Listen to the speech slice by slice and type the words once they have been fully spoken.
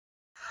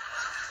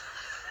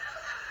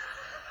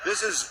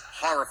This is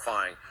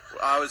horrifying.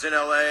 I was in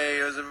L.A.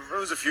 It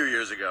was a few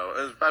years ago.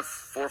 It was about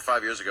 4 or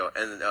 5 years ago,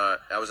 and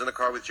I was in the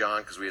car with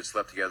John because we had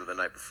slept together the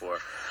night before.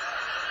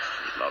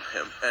 Love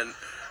him. And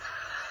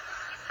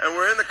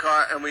we're in the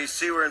car, and we're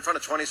in front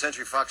of 20th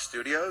Century Fox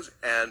Studios,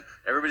 and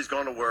everybody's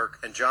going to work,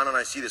 and John and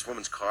I see this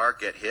woman's car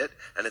get hit,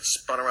 and it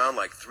spun around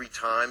like 3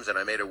 times, and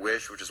I made a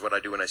wish, which is what I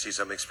do when I see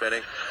something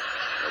spinning.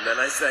 And then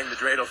I sang the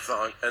dreidel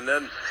song, and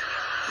then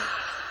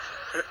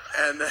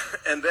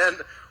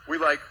we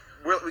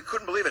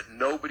couldn't believe it.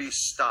 Nobody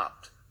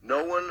stopped.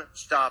 No one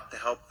stopped to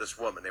help this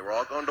woman. They were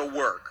all going to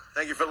work.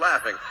 Thank you for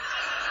laughing.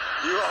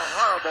 You're a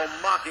horrible,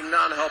 mocking,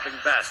 non-helping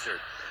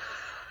bastard.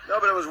 No,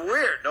 but it was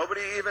weird.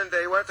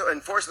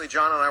 Unfortunately,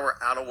 John and I were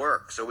out of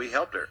work, so we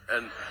helped her.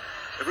 And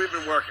if we'd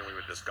been working, we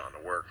would have just gone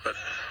to work. But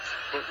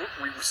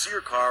we see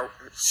her car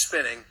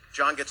spinning.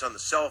 John gets on the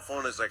cell phone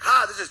and is like,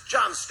 "Hi, this is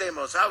John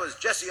Stamos. I was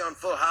Jesse on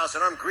Full House,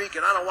 and I'm Greek,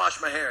 and I don't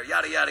wash my hair,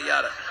 yada, yada,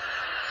 yada.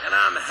 And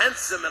I'm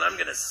handsome, and I'm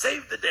going to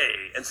save the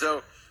day." And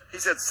so he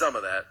said some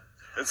of that.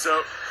 And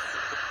so,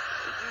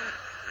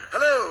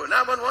 "Hello,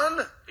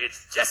 911,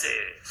 it's Jesse."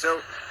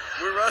 So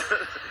we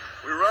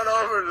run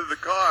over to the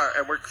car,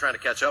 and we're trying to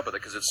catch up with it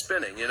because it's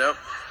spinning, you know?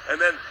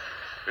 And then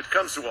it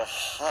comes to a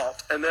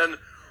halt, and then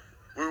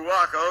we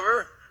walk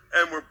over,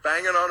 and we're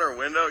banging on her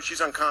window.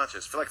 She's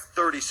unconscious for like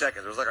 30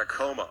 seconds. It was like a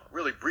coma,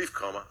 really brief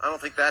coma. I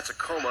don't think that's a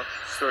coma.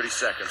 It's 30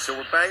 seconds. So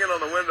we're banging on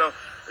the window,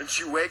 and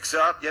she wakes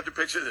up. You have to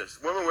picture this.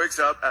 The woman wakes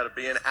up out of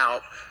being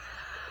out,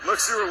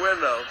 looks through her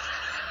window.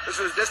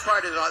 This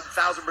part is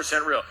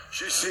 1,000% real.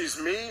 She sees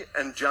me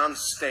and John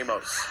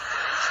Stamos.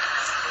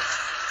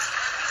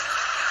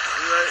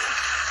 Right.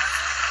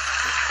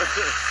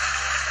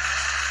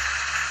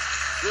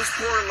 This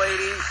poor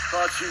lady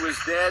thought she was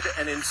dead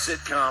and in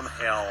sitcom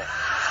hell.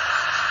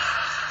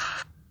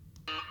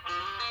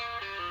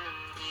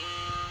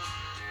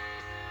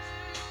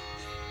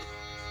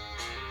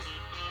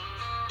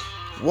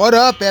 What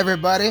up,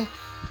 everybody?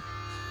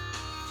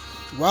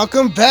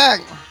 Welcome back.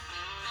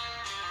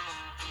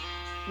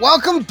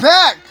 Welcome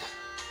back.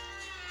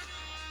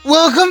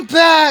 Welcome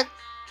back.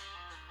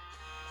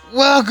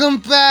 Welcome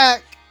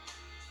back.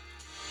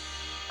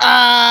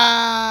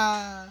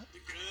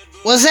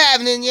 What's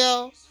happening,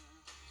 yo?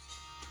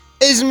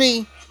 It's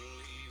me,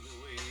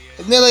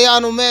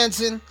 Emiliano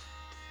Manson.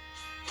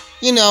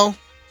 You know,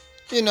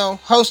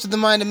 host of the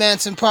Mind of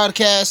Manson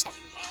podcast,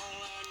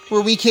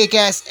 where we kick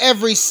ass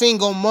every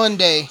single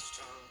Monday.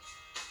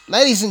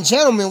 Ladies and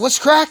gentlemen, what's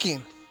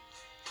cracking?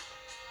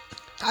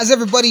 How's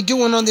everybody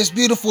doing on this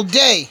beautiful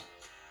day?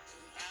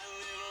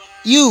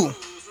 You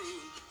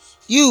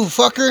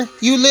fucker,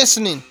 you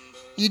listening?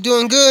 You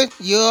doing good?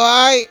 You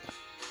alright?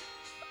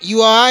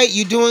 You alright?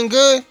 You doing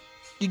good?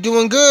 You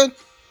doing good?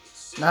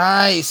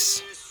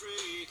 Nice.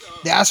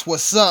 That's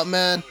what's up,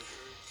 man.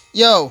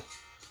 Yo,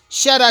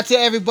 shout out to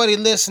everybody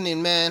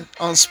listening, man,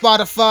 on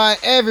Spotify.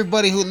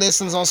 Everybody who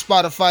listens on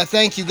Spotify,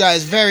 thank you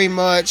guys very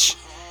much.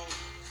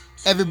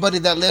 Everybody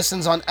that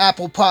listens on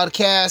Apple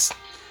Podcasts.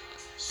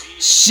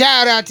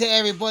 Shout out to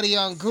everybody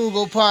on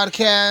Google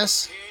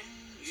Podcasts.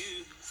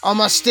 All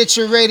my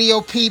Stitcher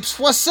Radio peeps,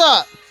 what's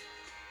up?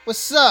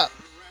 What's up?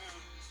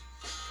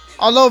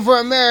 All over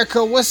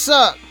America, what's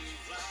up?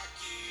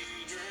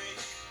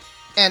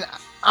 And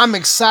I'm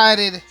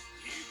excited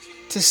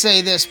to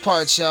say this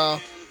part,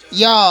 y'all.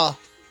 Yo.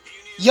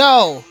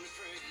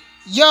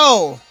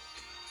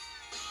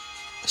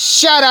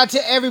 Shout out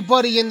to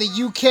everybody in the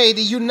UK,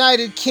 the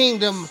United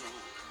Kingdom.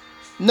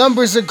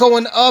 Numbers are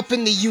going up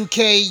in the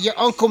UK. Your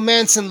Uncle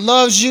Manson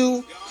loves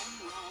you.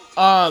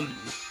 I'm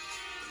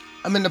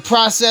in the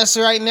process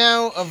right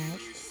now of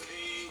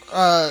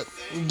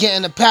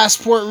getting a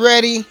passport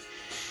ready.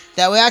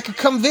 That way I could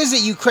come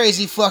visit you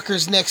crazy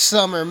fuckers next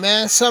summer,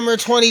 man. Summer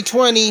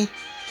 2020.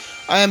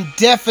 I am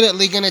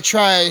definitely going to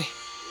try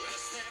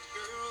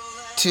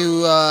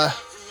to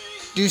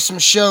do some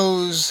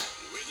shows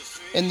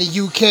in the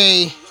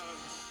UK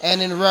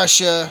and in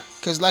Russia.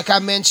 Because like I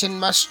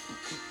mentioned,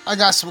 I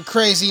got some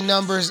crazy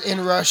numbers in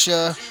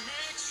Russia.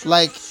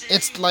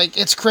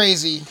 It's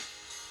crazy.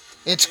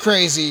 It's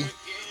crazy.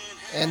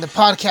 And the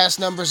podcast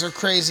numbers are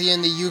crazy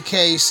in the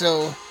UK.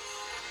 So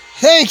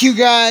thank you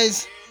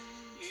guys.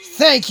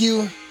 Thank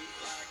you.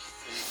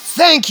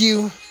 Thank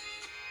you.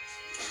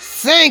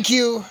 Thank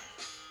you.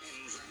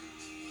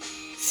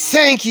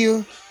 Thank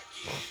you.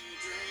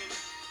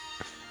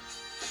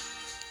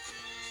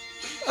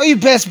 Oh, you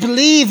best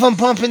believe I'm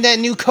bumping that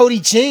new Cody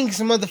Jinks,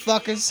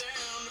 motherfuckers.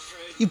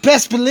 You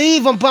best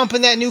believe I'm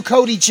bumping that new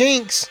Cody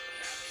Jinks.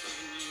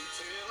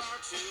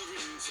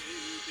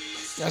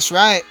 That's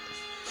right.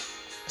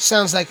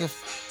 Sounds like a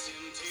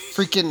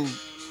freaking...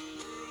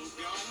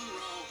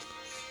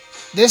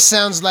 This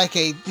sounds like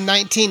a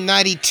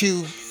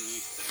 1992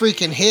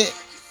 freaking hit.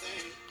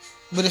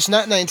 But it's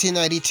not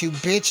 1992,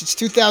 bitch. It's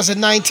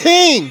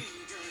 2019.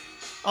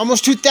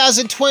 Almost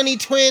 2020,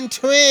 twin.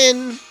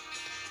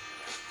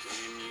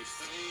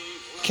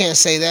 Can't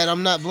say that.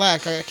 I'm not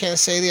black. I can't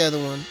say the other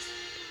one.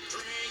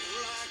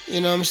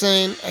 You know what I'm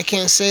saying? I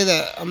can't say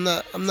that. I'm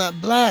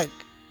not black.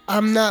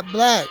 I'm not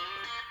black.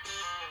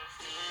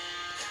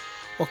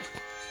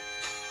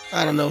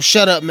 I don't know.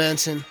 Shut up,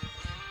 Manson.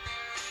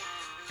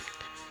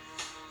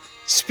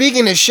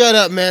 Speaking of shut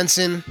up,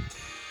 Manson,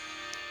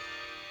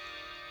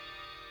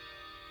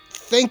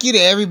 thank you to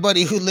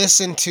everybody who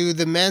listened to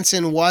the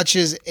Manson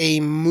Watches a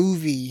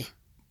Movie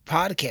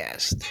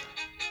podcast.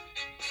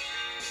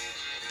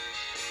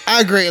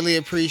 I greatly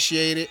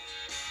appreciate it.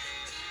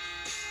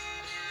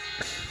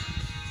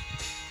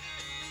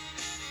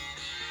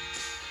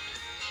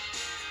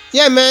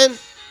 Yeah, man.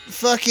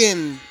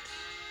 Fucking.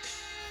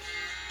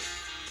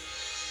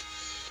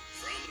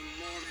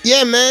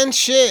 Yeah, man.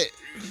 Shit.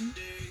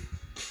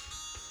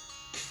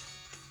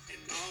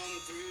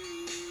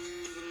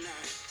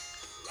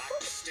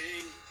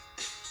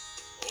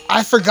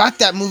 I forgot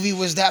that movie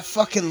was that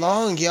fucking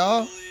long,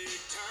 y'all.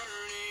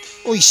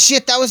 Holy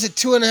shit, that was a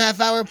 2.5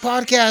 hour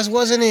podcast,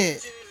 wasn't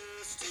it?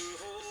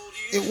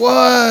 It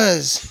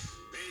was.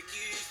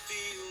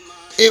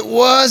 It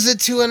was a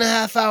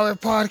 2.5 hour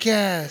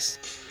podcast.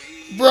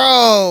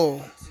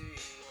 Bro.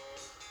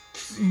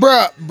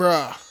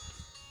 Bruh.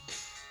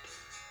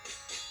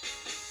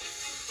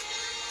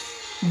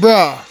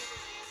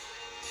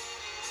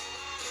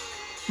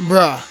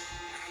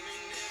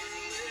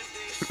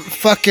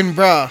 Fucking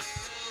bruh.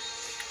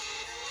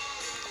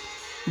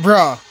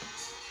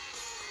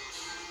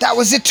 That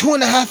was a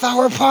 2.5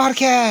 hour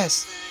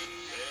podcast.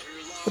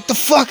 What the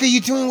fuck are you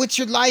doing with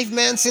your life,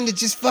 Manson, to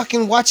just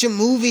fucking watch a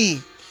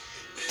movie?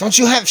 Don't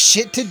you have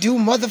shit to do,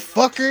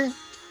 motherfucker?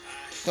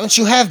 Don't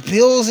you have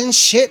bills and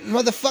shit,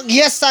 motherfucker?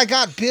 Yes, I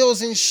got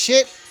bills and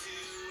shit.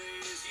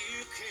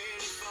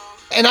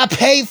 And I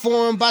pay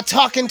for them by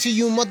talking to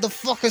you,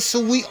 motherfucker, so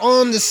we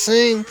on the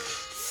same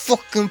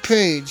fucking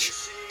page.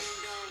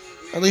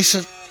 At least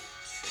a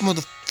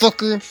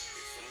motherfucker.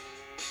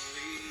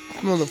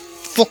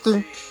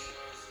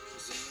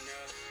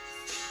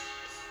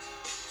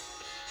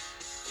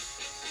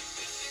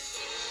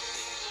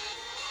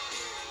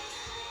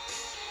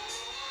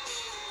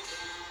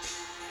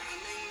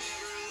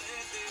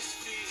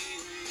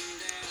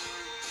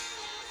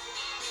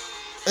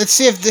 Let's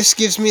see if this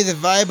gives me the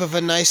vibe of a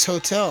nice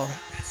hotel.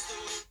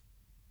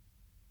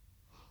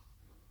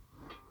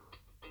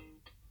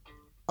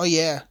 Oh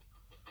yeah.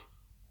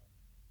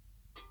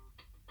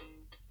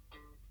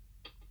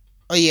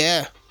 Oh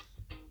yeah.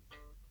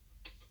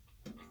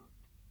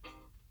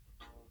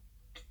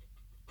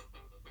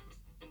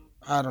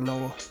 I don't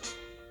know.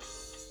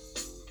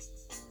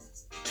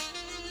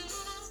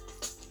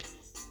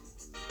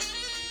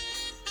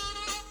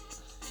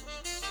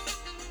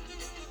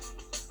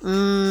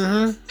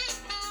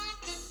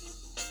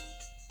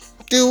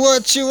 Do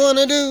what you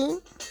wanna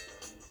do.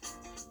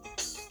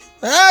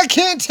 I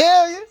can't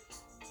tell you.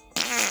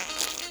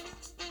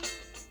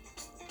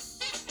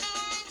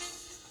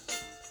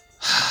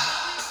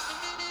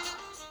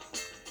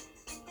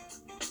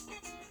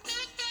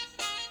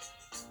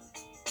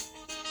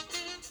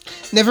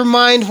 Never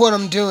mind what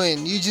I'm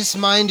doing. You just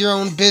mind your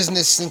own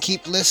business and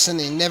keep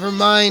listening. Never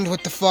mind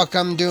what the fuck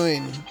I'm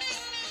doing.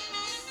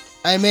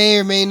 I may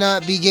or may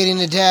not be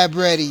getting a dab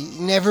ready.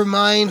 Never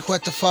mind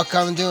what the fuck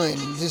I'm doing.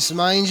 Just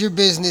mind your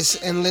business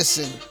and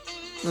listen.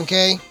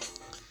 Okay?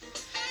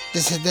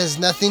 This has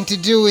nothing to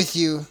do with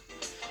you.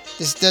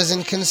 This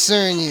doesn't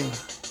concern you.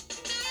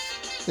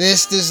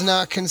 This does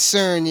not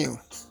concern you.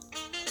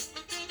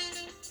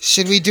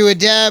 Should we do a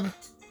dab?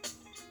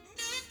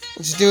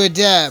 Let's do a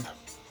dab.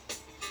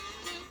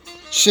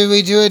 Should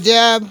we do a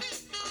dab?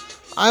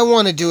 I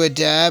want to do a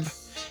dab.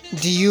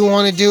 Do you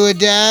want to do a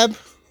dab?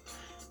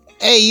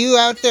 Hey, you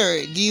out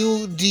there, do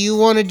you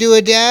want to do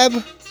a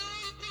dab?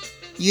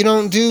 You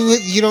don't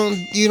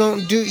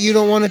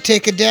want to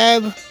take a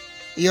dab?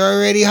 You're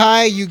already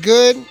high? You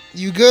good?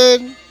 You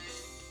good?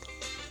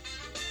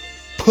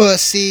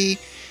 Pussy.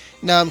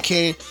 No, I'm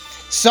kidding.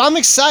 So I'm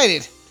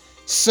excited.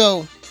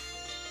 So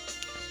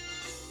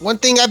one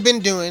thing I've been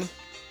doing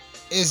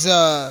is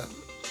I've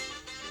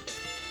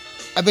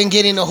been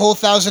getting a whole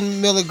 1,000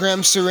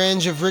 milligram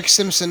syringe of Rick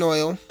Simpson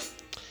oil,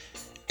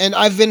 and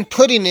I've been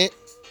putting it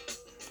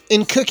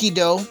in cookie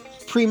dough,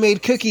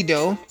 pre-made cookie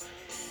dough,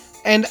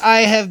 and I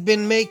have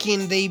been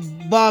making the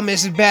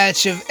bombest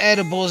batch of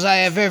edibles I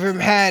have ever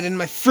had in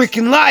my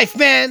freaking life,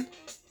 man!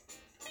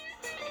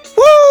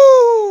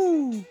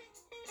 Woo!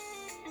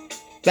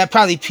 That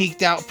probably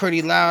peaked out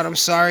pretty loud. I'm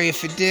sorry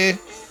if it did.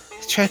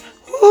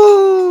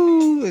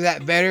 Woo! Is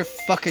that better?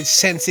 Fucking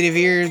sensitive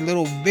ear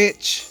little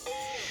bitch.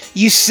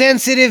 You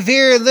sensitive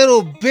ear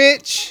little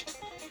bitch.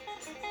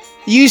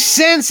 You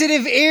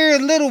sensitive ear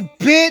little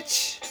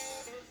bitch.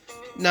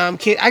 No, I'm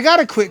kidding. I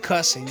gotta quit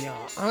cussing, y'all.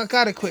 I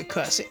gotta quit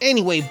cussing.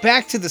 Anyway,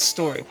 back to the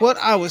story. What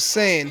I was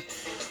saying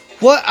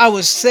before I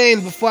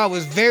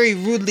was very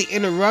rudely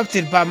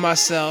interrupted by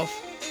myself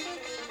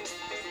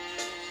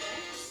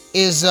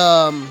is,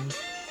 I've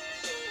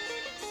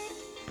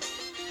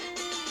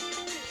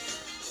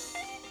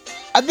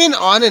been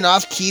on and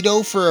off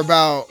keto for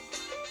about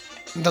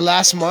the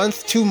last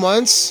month, 2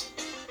 months.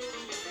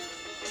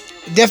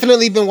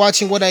 Definitely been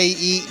watching what I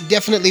eat.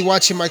 Definitely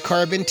watching my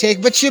carb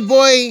intake. But your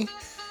boy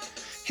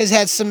has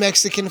had some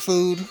Mexican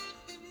food.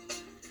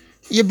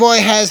 Your boy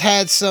has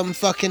had some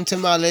fucking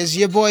tamales.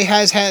 Your boy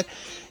has had...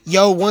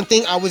 Yo, one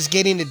thing I was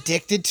getting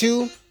addicted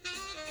to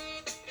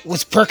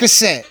was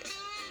Percocet.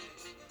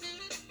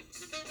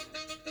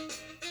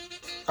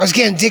 I was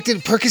getting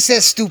addicted to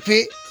Percocet,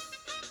 stupid.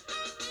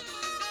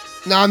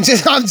 No, I'm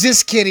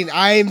just kidding.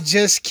 I am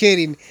just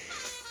kidding.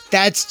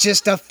 That's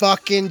just a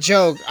fucking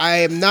joke. I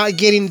am not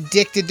getting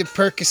addicted to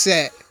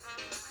Percocet.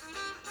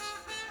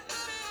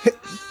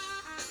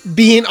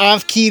 Being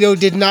off keto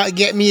did not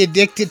get me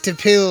addicted to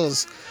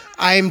pills.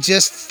 I am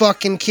just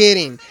fucking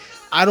kidding.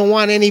 I don't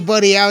want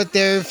anybody out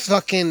there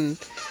fucking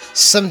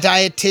some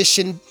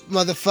dietitian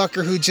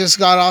motherfucker who just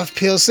got off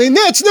pills saying,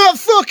 that's not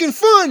fucking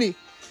funny.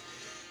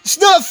 It's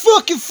not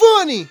fucking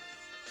funny.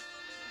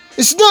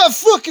 It's not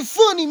fucking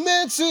funny,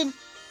 Manson.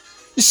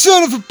 You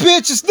son of a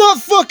bitch. It's not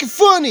fucking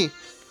funny.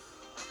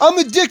 I'm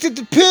addicted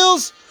to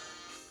pills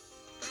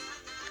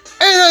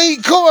and I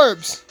eat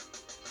carbs.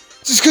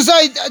 Just cause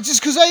I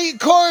eat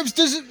carbs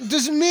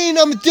doesn't mean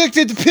I'm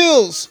addicted to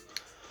pills.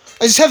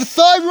 I just have a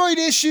thyroid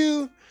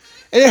issue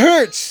and it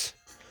hurts.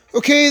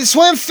 Okay, that's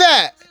why I'm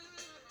fat.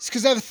 It's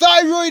cause I have a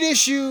thyroid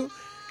issue.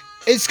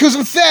 It's cause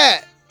I'm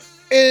fat.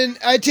 And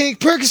I take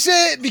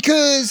Percocet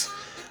because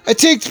I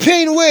take the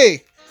pain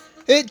away.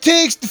 It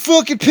takes the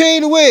fucking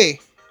pain away.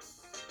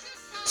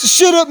 So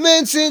shut up,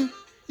 Manson.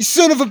 You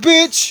son of a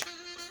bitch.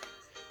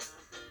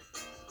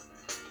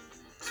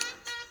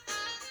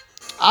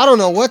 I don't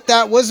know what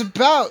that was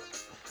about.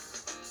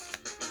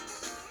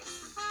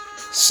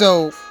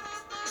 So,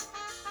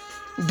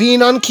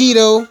 being on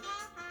keto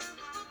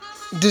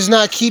does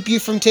not keep you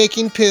from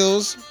taking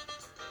pills.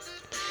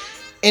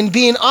 And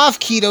being off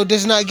keto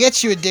does not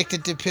get you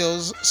addicted to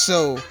pills.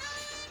 So,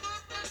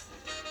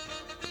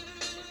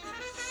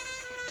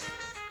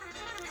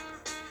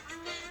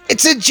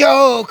 it's a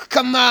joke.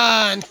 Come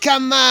on.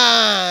 Come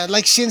on.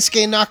 Like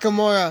Shinsuke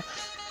Nakamura.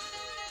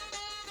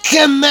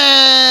 Come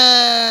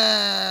on.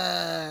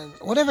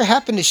 Whatever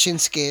happened to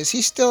Shinsuke? Is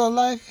he still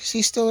alive? Is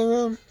he still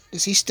around?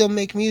 Does he still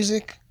make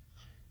music?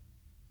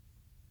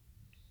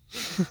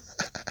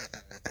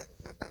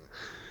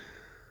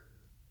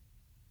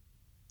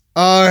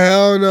 Oh,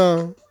 hell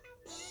no.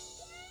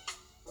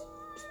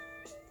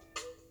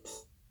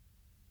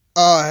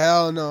 Oh,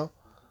 hell no.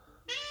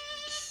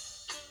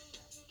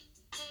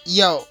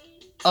 Yo,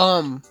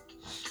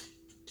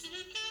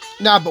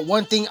 nah, but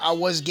one thing I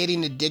was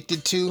getting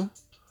addicted to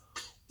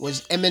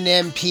was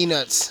M&M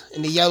peanuts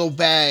in the yellow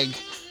bag,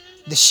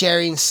 the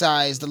sharing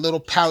size, the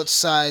little pouch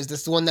size.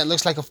 That's the one that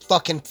looks like a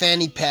fucking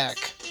fanny pack.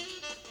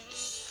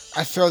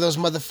 I throw those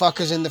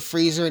motherfuckers in the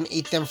freezer and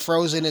eat them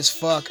frozen as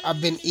fuck.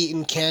 I've been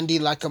eating candy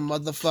like a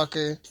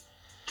motherfucker.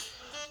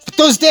 But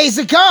those days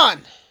are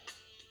gone.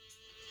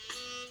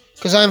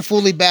 Because I'm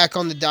fully back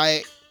on the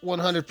diet,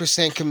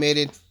 100%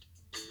 committed.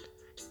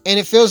 And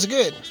it feels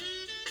good.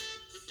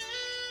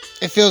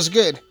 It feels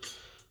good.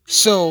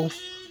 So,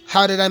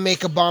 how did I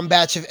make a bomb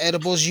batch of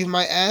edibles, you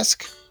might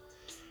ask?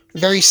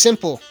 Very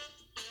simple.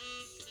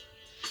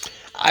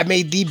 I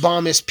made the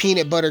bombest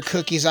peanut butter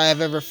cookies I have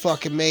ever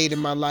fucking made in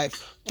my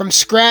life. From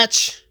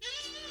scratch.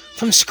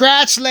 From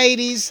scratch,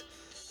 ladies.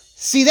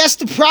 See, that's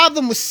the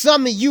problem with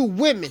some of you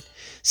women.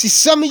 See,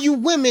 some of you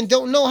women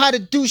don't know how to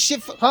do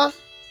shit for... Huh?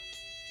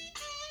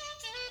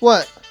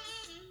 What?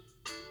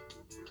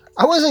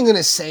 I wasn't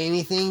gonna say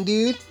anything,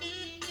 dude.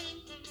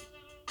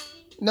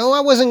 No, I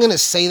wasn't gonna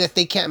say that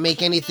they can't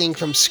make anything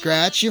from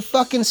scratch. You're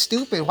fucking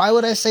stupid. Why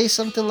would I say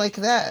something like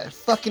that?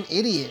 Fucking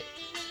idiot.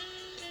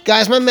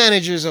 Guys, my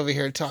manager's over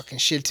here talking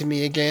shit to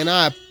me again.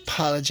 I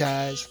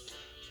apologize.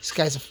 This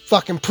guy's a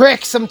fucking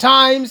prick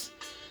sometimes.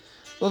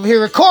 Over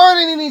here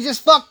recording and he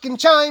just fucking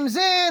chimes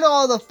in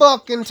all the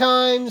fucking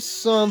time.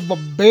 Son of a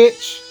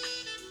bitch.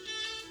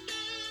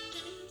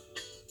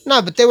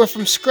 Nah, but they were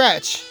from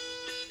scratch.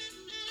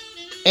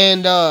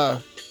 And,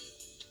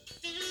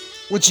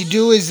 what you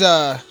do is,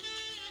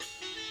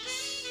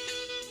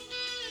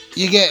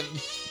 you get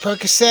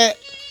Percocet.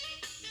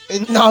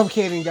 No, I'm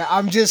kidding, guys.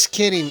 I'm just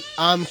kidding.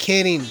 I'm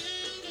kidding.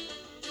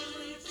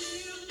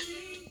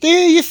 Do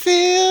you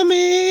feel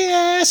me,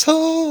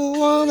 asshole,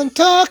 while I'm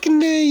talking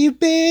to you,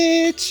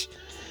 bitch?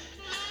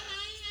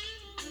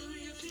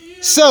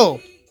 So,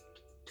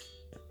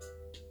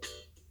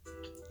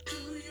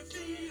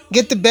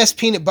 get the best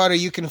peanut butter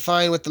you can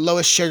find with the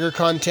lowest sugar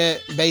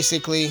content,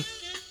 basically.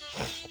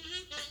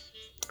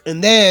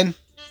 And then,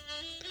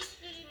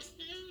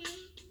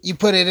 you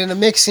put it in a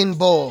mixing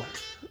bowl.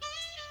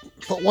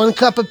 Put 1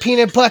 cup of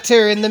peanut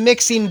butter in the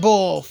mixing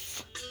bowl.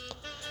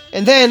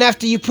 And then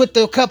after you put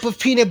the cup of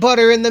peanut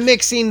butter in the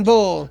mixing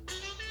bowl,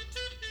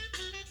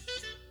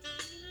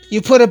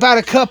 you put about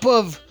a cup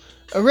of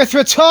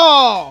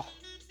erythritol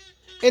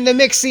in the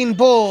mixing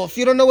bowl. If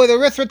you don't know what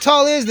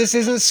erythritol is, this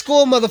isn't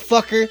school,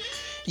 motherfucker.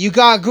 You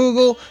got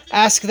Google,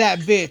 ask that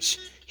bitch.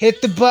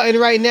 Hit the button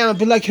right now and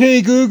be like,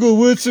 hey Google,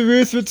 what's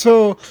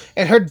erythritol?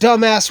 And her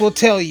dumb ass will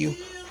tell you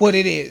what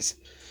it is.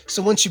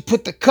 So once you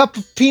put the cup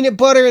of peanut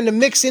butter in the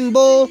mixing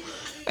bowl,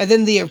 and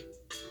then the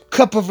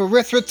cup of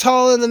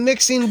erythritol in the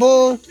mixing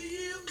bowl,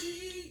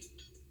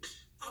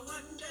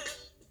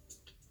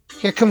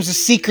 Here comes the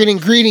secret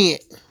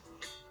ingredient.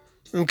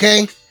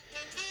 Okay?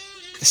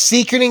 The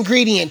secret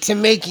ingredient to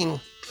making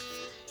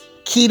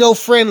keto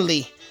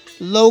friendly,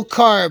 low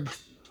carb,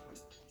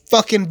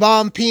 fucking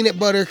bomb peanut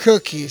butter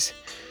cookies.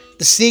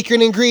 The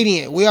secret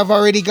ingredient. We have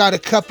already got a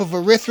cup of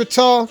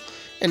erythritol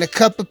and a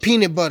cup of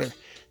peanut butter.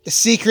 The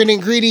secret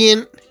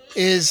ingredient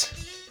is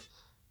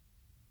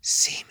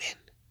semen.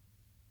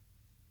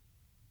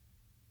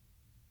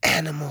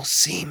 Animal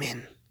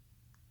semen.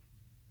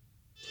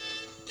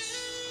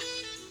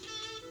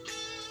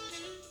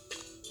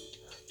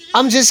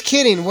 I'm just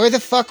kidding. Where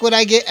the fuck would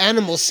I get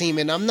animal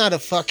semen? I'm not a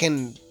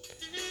fucking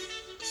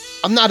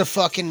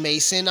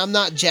Mason. I'm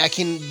not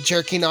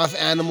jerking off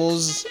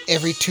animals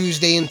every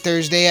Tuesday and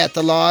Thursday at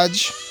the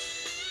lodge.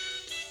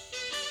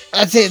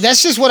 That's it.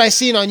 That's just what I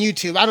seen on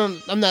YouTube.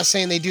 I'm not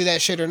saying they do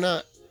that shit or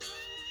not.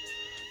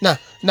 Nah.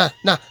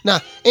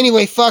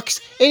 Anyway, fucks.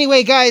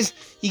 Anyway, guys,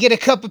 you get a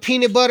cup of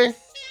peanut butter.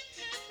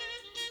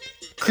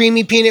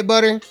 Creamy peanut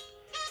butter.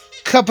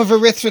 Cup of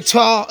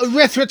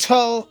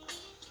erythritol.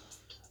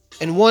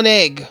 And 1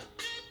 egg.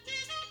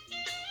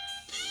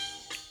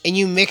 And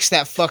you mix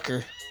that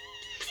fucker.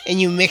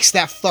 You mix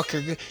that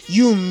fucker.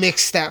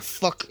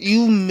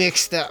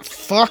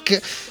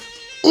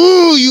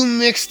 Ooh, you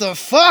mix the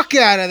fuck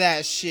out of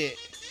that shit.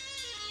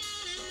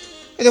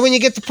 And then when you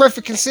get the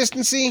perfect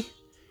consistency.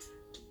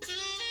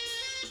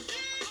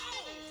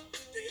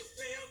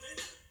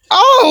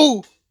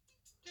 Oh!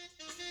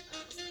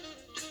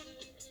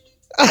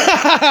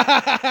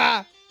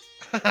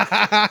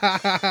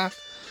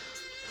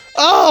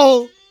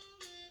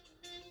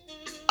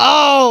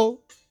 Oh!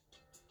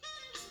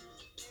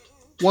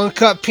 1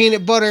 cup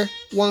peanut butter,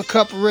 1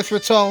 cup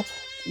erythritol,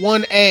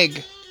 1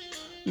 egg.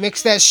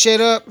 Mix that shit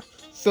up.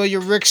 Throw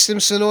your Rick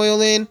Simpson oil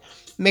in.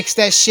 Mix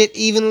that shit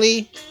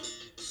evenly.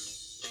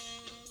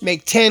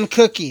 Make 10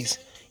 cookies.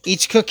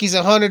 Each cookie's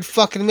 100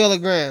 fucking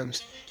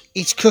milligrams.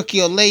 Each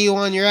cookie will lay you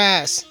on your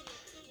ass.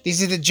 This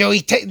is the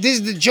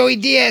Joey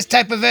Diaz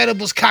type of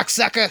edibles,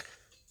 cocksucker.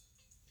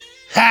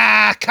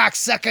 Ha,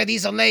 cocksucker.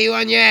 These will lay you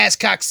on your ass,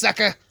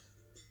 cocksucker.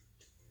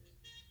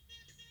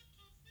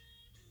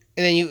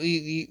 And then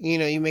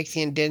you make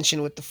the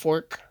indention with the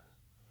fork.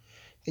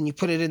 Then you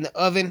put it in the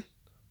oven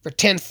for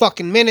 10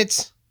 fucking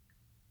minutes.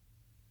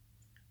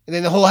 And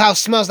then the whole house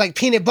smells like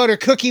peanut butter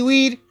cookie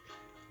weed.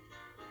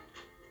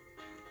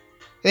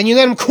 Then you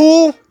let them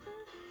cool.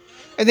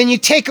 And then you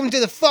take them to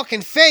the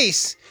fucking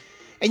face.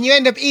 And you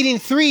end up eating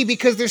 3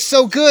 because they're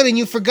so good and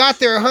you forgot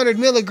they're 100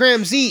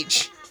 milligrams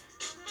each.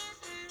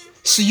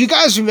 So you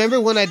guys remember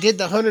when I did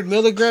the 100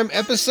 milligram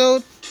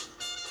episode?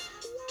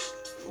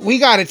 We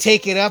gotta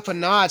take it up a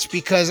notch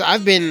because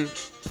I've been...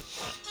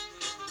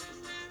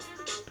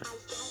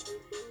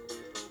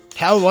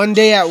 Hell, one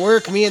day at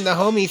work, me and the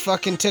homie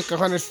fucking took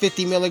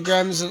 150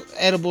 milligrams of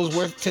edibles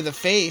worth to the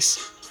face.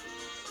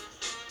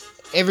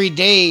 Every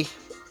day.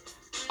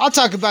 I'll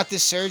talk about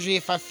this surgery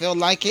if I feel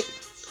like it.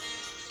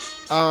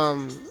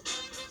 I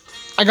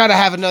gotta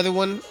have another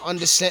one in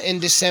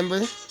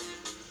December.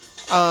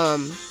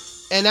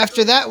 And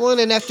after that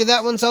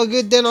one's all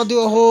good, then I'll do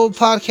a whole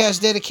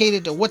podcast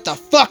dedicated to what the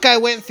fuck I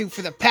went through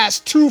for the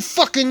past 2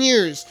 fucking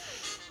years.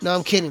 No,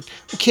 I'm kidding.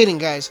 I'm kidding,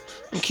 guys.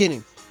 I'm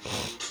kidding.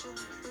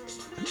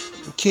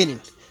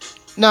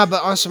 Nah,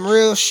 but on some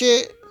real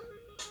shit,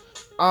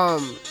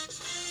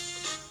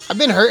 I've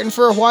been hurting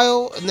for a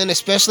while, and then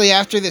especially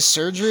after this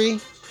surgery,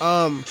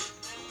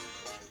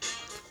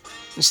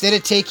 instead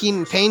of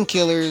taking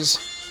painkillers,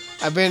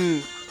 I've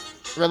been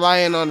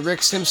relying on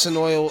Rick Simpson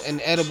oil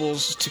and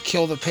edibles to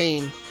kill the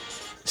pain.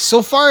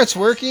 So far, it's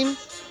working.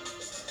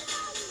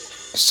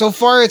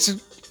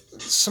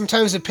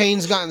 Sometimes the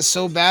pain's gotten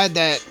so bad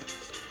that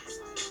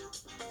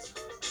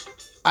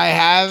I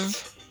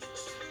have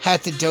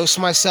had to dose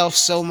myself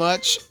so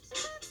much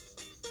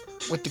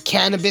with the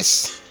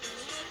cannabis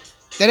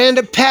that I end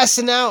up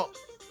passing out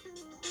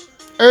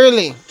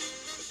early.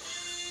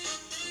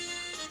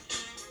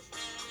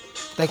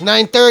 Like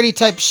 9:30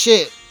 type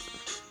shit.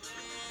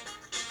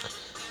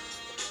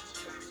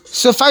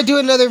 So if I do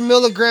another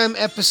milligram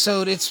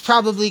episode, it's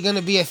probably going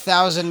to be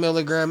 1,000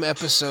 milligram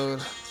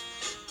episode.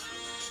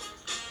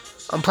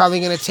 I'm probably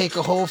going to take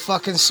a whole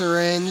fucking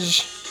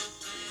syringe.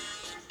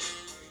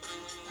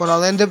 What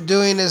I'll end up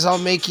doing is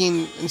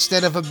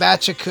instead of a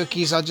batch of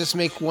cookies, I'll just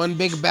make one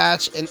big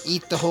batch and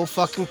eat the whole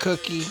fucking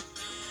cookie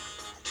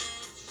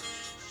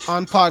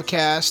on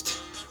podcast.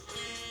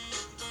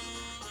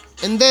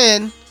 And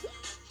then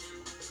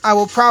I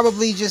will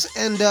probably just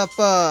end up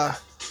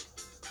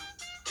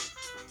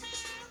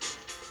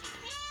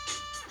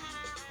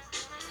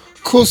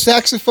cool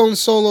saxophone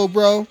solo,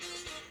 bro.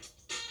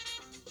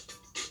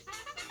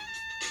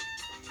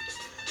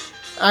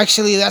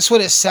 Actually, that's what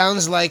it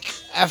sounds like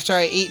after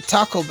I eat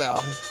Taco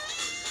Bell.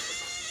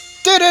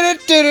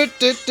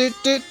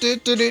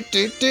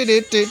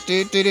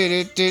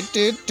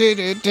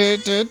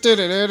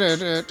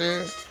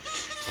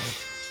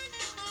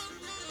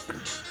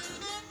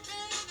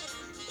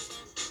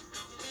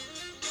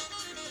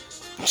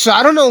 So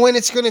I don't know when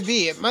it's going to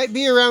be. It might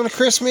be around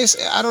Christmas.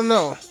 I don't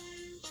know.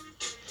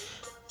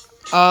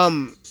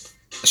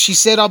 she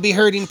said I'll be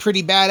hurting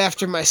pretty bad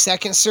after my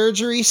second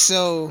surgery,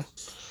 so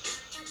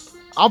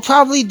I'll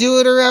probably do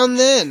it around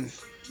then.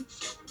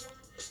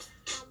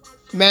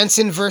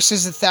 Manson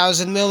versus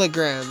 1,000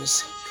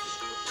 milligrams.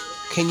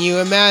 Can you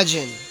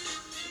imagine?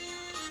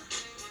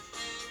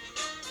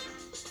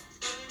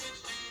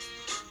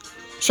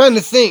 I'm trying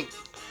to think.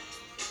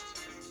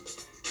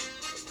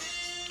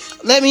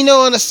 Let me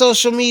know on the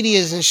social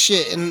medias and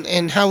shit,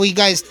 and how we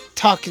guys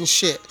talk and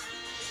shit.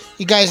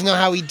 You guys know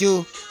how we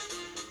do.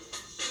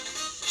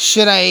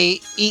 Should I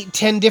eat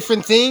 10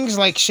 different things?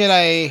 Like, should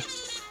I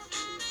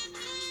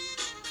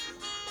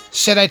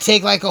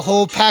take like a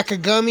whole pack of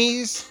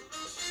gummies?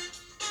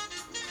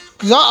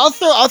 Cause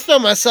I'll throw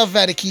myself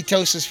out of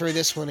ketosis for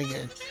this one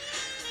again.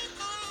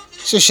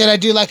 So should I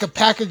do like a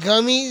pack of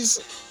gummies,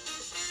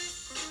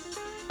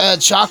 a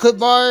chocolate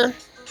bar,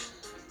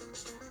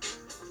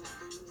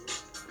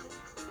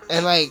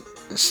 and like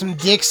some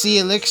Dixie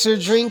elixir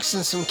drinks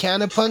and some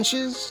Canna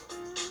punches?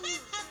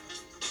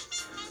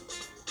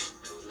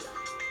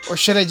 Or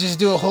should I just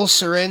do a whole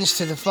syringe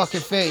to the fucking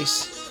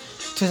face?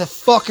 To the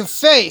fucking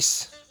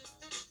face!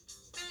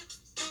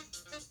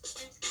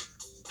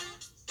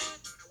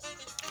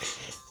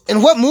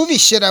 And what movie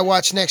should I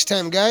watch next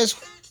time, guys?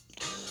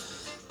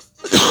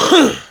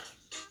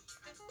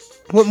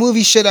 What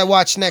movie should I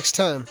watch next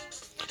time?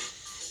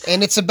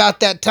 And it's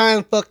about that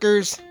time,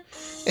 fuckers.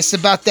 It's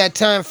about that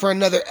time for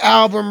another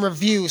album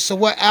review. So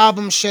what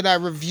album should I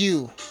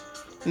review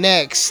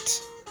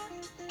next?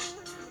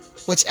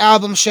 Which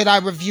album should I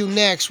review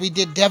next? We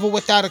did Devil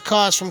Without a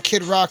Cause from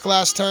Kid Rock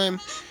last time.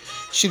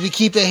 Should we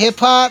keep it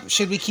hip-hop?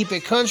 Should we keep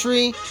it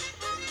country?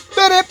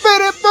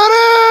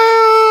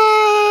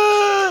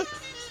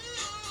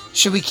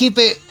 Should we keep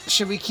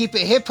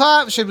it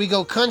hip-hop? Should we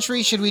go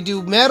country? Should we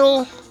do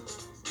metal?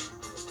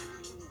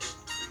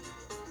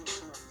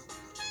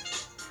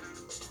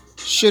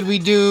 Should we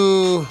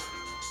do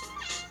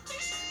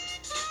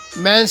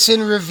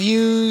Manson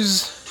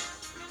reviews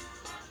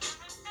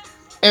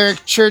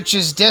Eric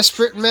Church's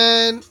Desperate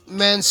Man?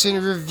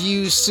 Manson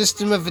reviews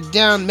System of a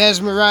Down,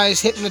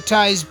 Mesmerize,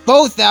 Hypnotize,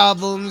 both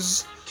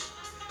albums.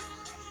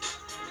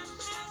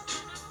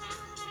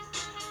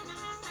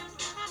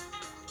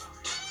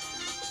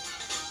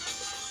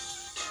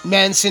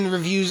 Manson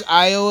reviews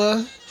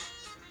Iowa.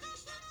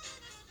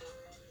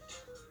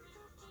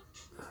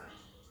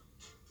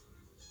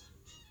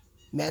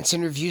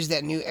 Manson reviews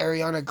that new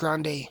Ariana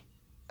Grande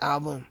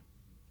album,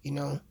 you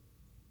know.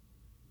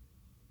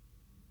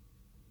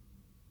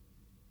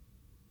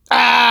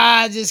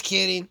 Just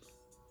kidding.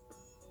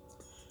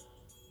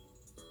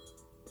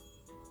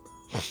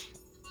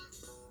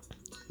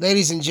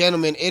 Ladies and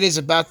gentlemen, it is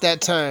about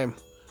that time.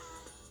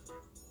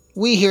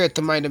 We here at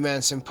the Mind of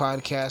Manson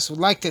podcast would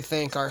like to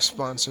thank our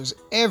sponsors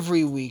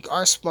every week.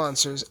 Our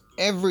sponsors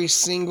every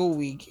single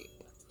week.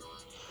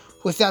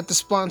 Without the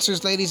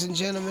sponsors, ladies and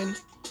gentlemen,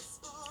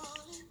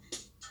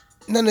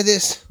 none of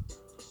this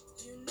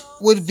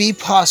would be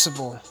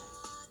possible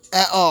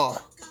at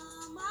all.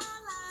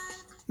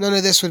 None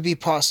of this would be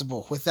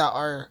possible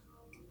without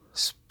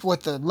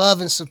with the love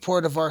and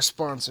support of our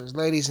sponsors,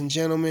 ladies and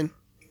gentlemen.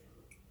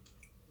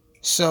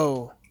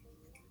 So,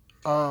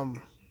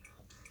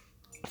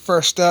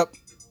 first up,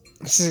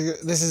 this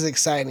is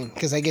exciting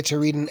because I get to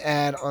read an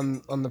ad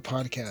on the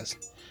podcast.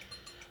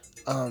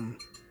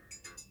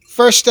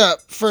 First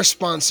up, first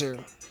sponsor.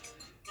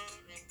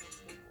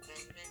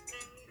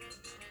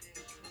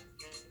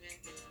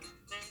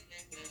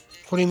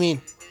 What do you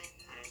mean?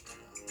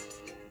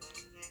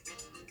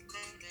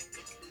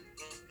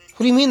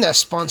 What do you mean that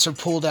sponsor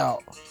pulled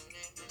out?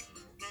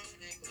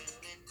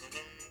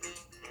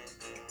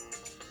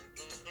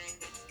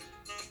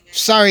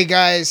 Sorry,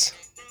 guys.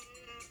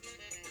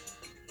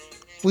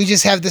 We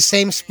just have the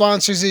same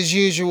sponsors as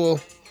usual.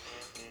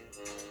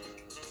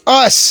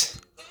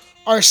 Us.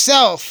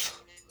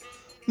 Ourself.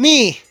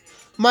 Me.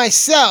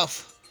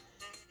 Myself.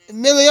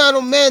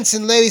 Emiliano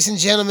Manson, ladies and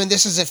gentlemen.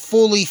 This is a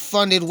fully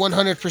funded,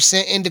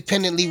 100%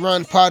 independently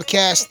run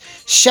podcast.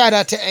 Shout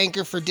out to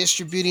Anchor for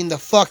distributing the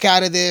fuck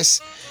out of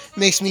this.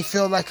 Makes me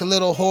feel like a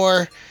little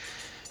whore.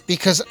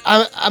 Because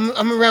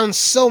I'm around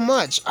so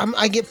much.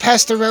 I get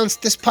passed around.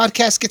 This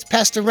podcast gets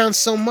passed around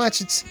so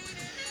much. It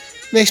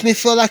makes me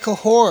feel like a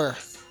whore.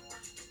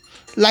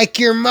 Like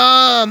your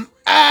mom.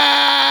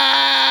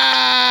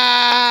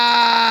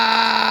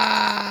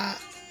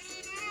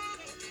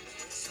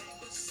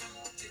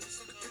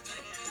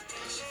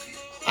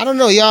 I don't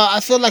know, y'all. I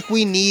feel like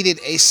we needed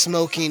a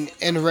smoking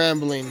and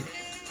rambling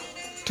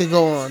to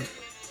go on.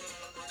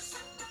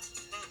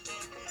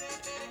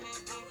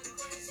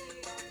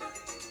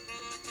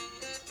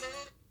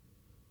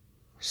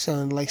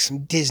 Sounding like some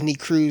Disney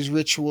Cruise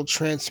ritual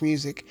trance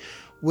music.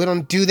 We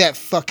don't do that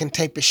fucking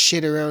type of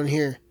shit around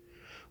here.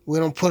 We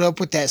don't put up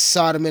with that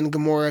Sodom and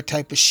Gomorrah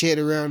type of shit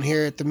around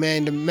here at the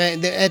Mind of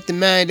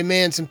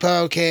Manson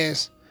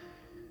podcast.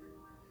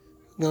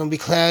 Gonna be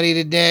cloudy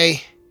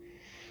today.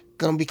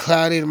 Gonna be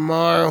cloudy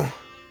tomorrow.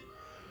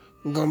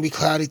 Gonna be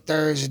cloudy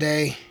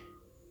Thursday.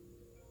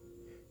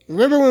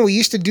 Remember when we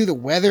used to do the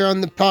weather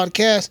on the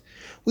podcast?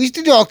 We used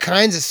to do all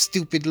kinds of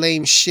stupid,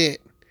 lame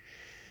shit.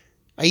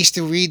 I used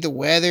to read the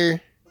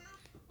weather.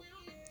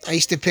 I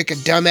used to pick a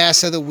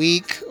dumbass of the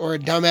week or a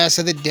dumbass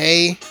of the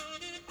day.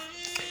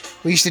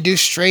 We used to do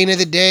strain of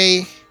the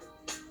day.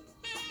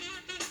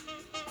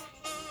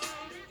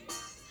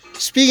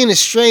 Speaking of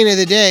strain of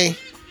the day,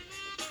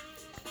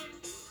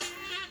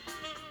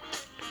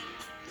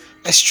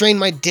 I strained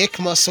my dick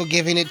muscle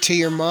giving it to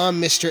your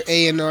mom, Mr.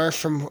 A&R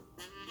from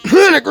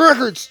Panic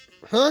Records.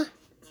 Huh?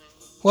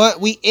 What?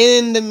 We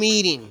end the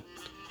meeting.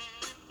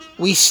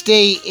 We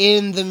stay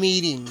in the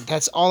meeting.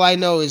 That's all I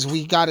know is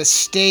we gotta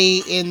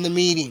stay in the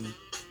meeting.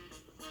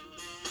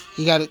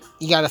 You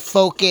gotta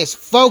focus.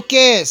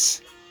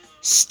 Focus!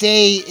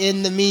 Stay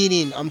in the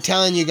meeting. I'm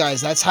telling you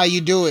guys, that's how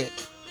you do it.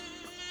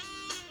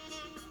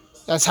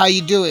 That's how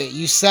you do it.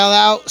 You sell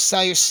out,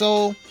 sell your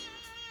soul,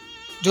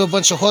 do a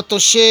bunch of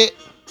joto shit,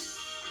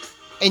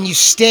 and you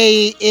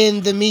stay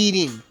in the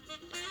meeting.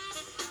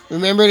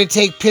 Remember to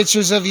take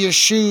pictures of your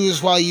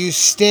shoes while you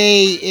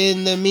stay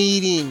in the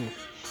meeting.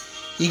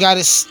 You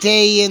gotta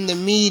stay in the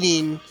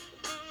meeting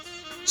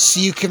so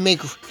you can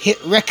make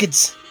hit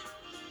records.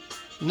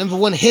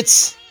 #1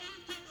 hits.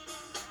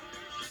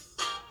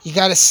 You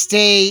gotta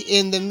stay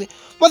in the...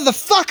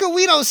 Motherfucker,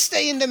 we don't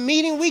stay in the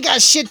meeting. We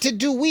got shit to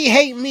do. We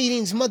hate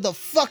meetings,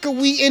 motherfucker.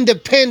 We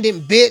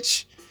independent,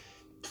 bitch.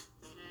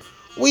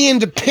 We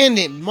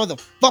independent,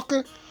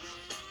 motherfucker.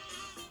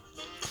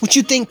 What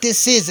you think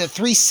this is, a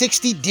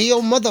 360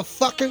 deal,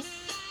 motherfucker?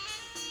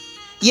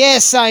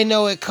 Yes, I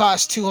know it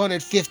costs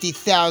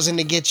 $250,000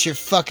 to get your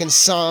fucking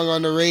song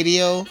on the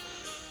radio.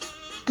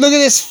 Look at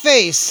this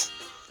face.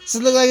 Does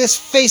it look like this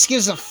face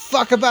gives a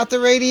fuck about the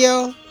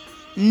radio?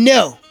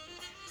 No.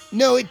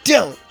 No, it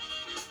don't.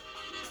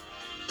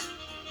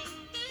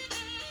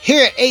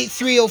 Here at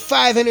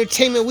 8305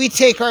 Entertainment, we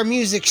take our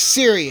music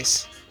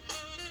serious.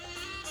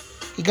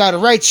 You gotta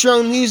write your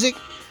own music,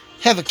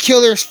 have a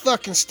killer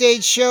fucking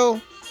stage show.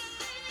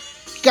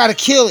 You gotta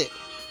kill it.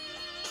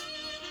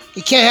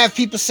 You can't have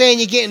people saying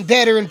you're getting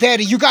better and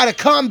better. You gotta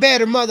come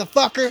better,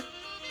 motherfucker.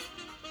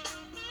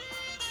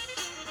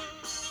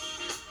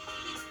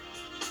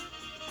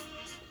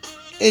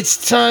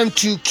 It's time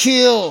to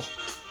kill.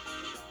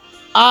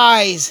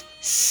 Eyes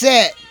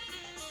set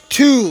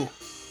to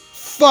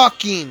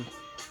fucking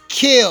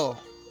kill.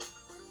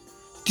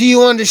 Do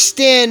you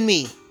understand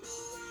me?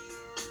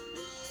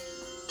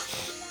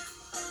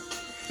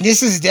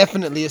 This is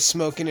definitely a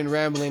smoking and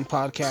rambling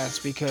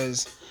podcast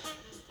because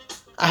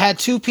I had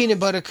 2 peanut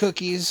butter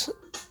cookies,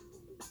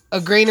 a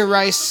grain of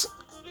rice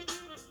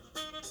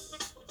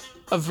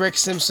of Rick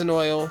Simpson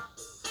oil.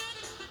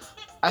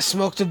 I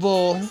smoked a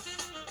bowl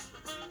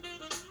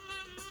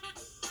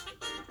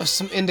of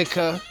some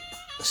indica,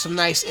 some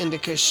nice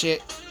indica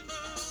shit.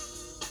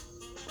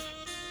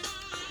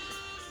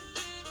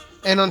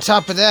 And on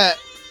top of that,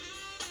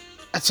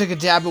 I took a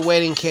dab of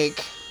wedding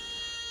cake.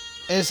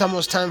 And it's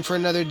almost time for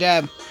another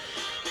dab.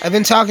 I've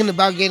been talking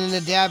about getting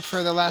a dab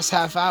for the last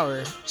half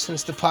hour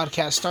since the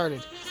podcast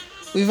started.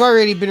 We've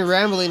already been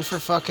rambling for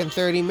fucking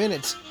 30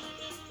 minutes.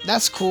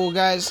 That's cool,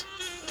 guys.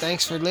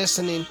 Thanks for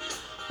listening.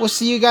 We'll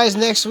see you guys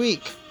next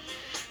week.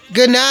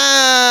 Good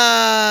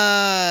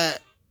night.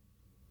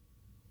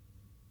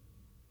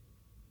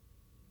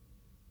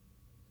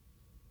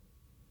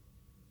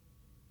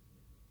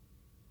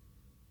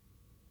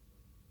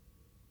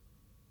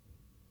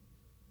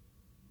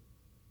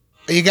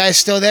 Are you guys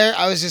still there?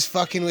 I was just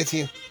fucking with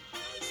you.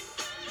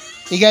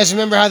 You guys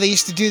remember how they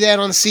used to do that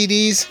on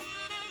CDs?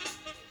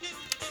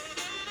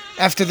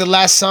 After the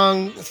last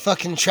song, the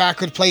fucking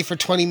track would play for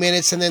 20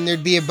 minutes and then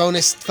there'd be a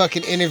bonus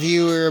fucking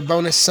interview or a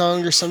bonus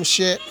song or some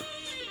shit.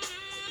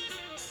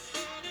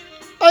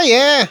 Oh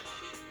yeah.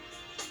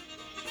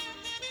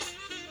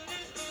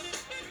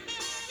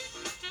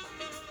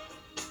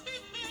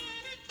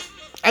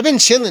 I've been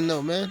chilling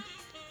though, man.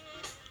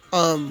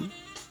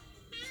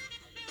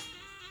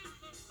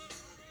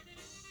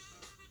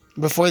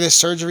 Before this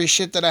surgery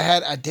shit that I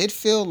had, I did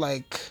feel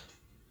like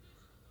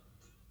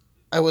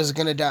I was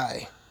gonna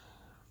die.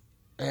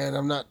 And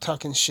I'm not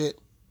talking shit,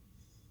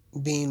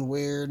 being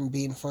weird and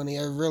being funny.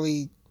 I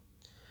really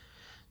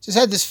just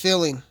had this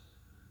feeling.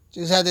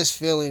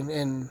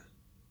 And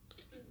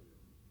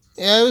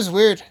yeah, it was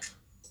weird.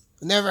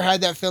 I never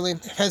had that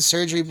feeling. I've had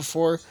surgery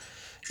before.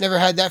 Never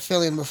had that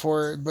feeling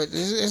before, but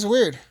it's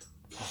weird.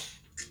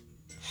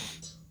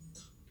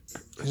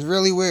 It's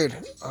really weird.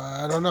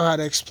 I don't know how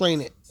to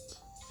explain it.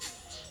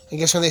 I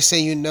guess when they say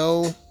you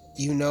know,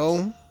 you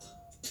know.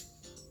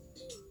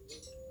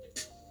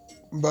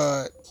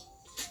 But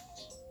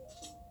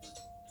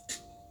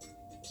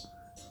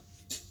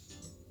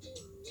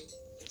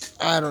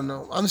I don't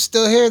know. I'm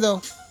still here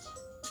though.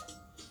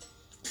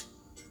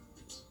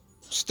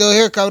 Still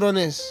here,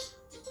 cabrones.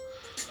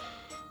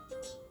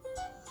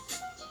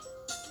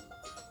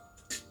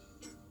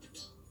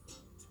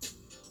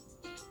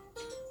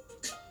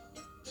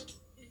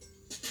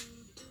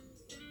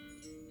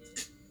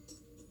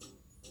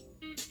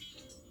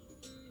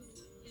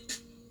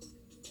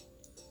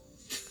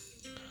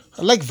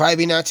 I like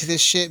vibing out to this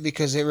shit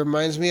because it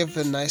reminds me of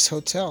a nice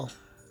hotel.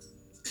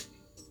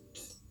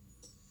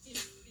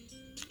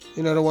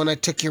 You know, the one I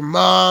took your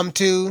mom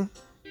to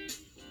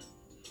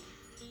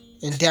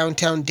in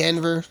downtown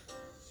Denver,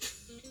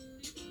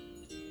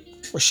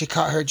 where she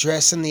caught her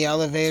dress in the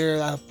elevator,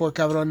 por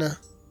cabrona.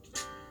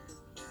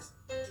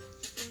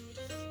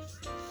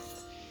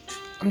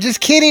 I'm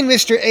just kidding,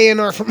 Mr.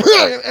 A&R from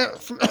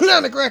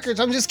Atlantic Records.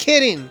 I'm just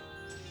kidding.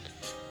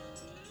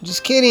 I'm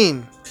just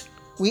kidding.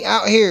 We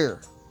out here.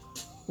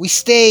 We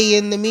stay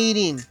in the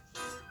meeting.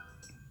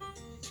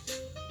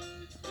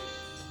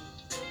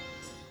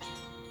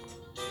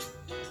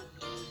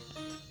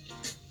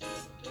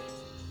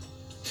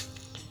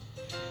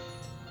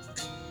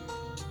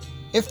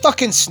 It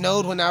fucking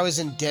snowed when I was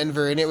in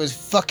Denver, and it was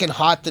fucking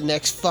hot the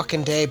next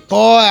fucking day.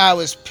 Boy, I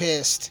was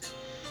pissed.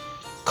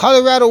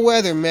 Colorado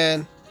weather,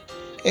 man.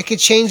 It could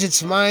change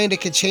its mind.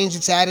 It could change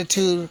its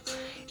attitude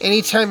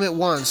anytime it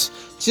wants.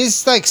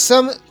 Just like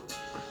some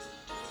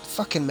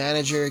fucking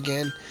manager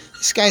again.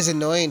 This guy's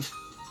annoying.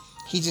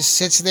 He just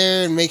sits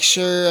there and makes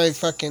sure I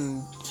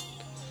fucking...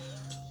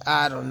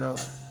 I don't know,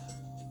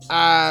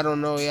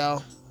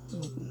 y'all.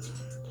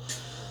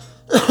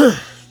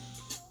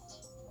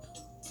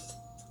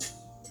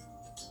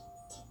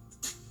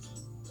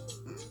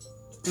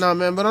 No,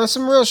 man, but on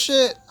some real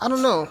shit, I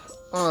don't know.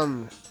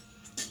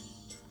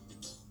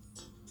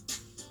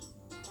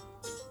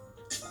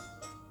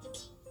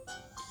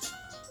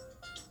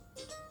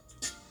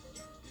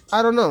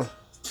 I don't know.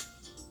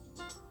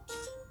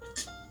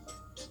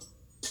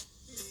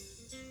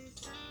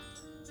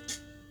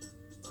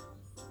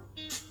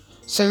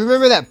 So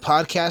remember that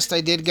podcast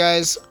I did,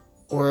 guys,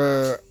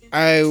 where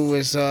I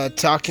was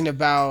talking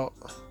about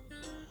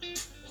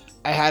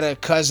I had a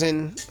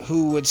cousin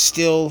who would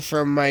steal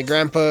from my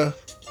grandpa,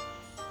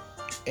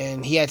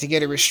 and he had to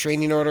get a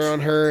restraining order on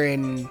her,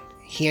 and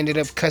he ended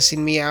up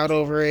cussing me out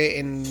over it,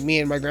 and me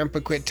and my grandpa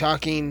quit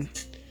talking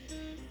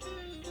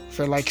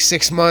for like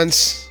 6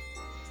 months,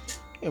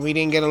 and we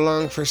didn't get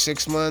along for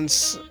 6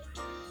 months.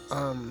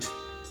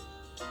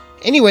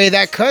 Anyway,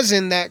 that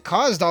cousin that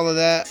caused all of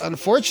that,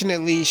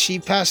 unfortunately, she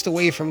passed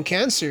away from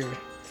cancer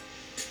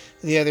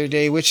the other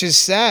day, which is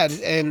sad.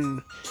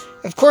 And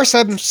of course,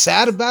 I'm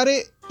sad about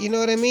it, you know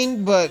what I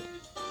mean? But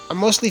I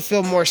mostly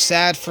feel more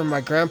sad for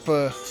my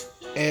grandpa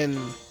and,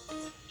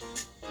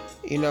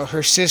 you know,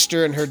 her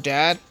sister and her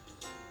dad.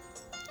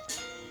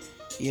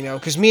 You know,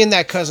 because me and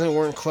that cousin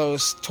weren't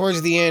close.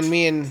 Towards the end,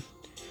 me and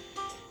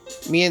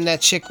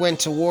that chick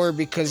went to war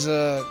because,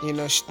 you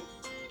know,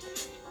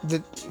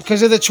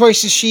 because of the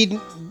choices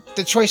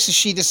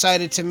she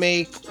decided to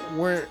make.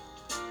 It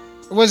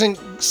wasn't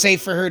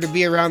safe for her to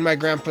be around my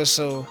grandpa,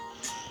 so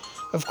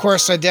of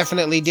course I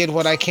definitely did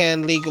what I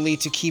can legally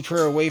to keep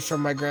her away from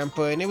my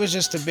grandpa, and it was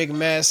just a big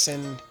mess.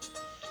 And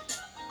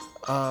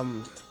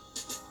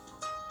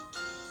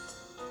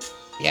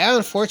yeah,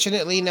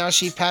 unfortunately now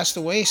she passed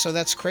away, so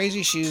that's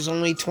crazy. She was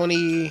only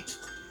 20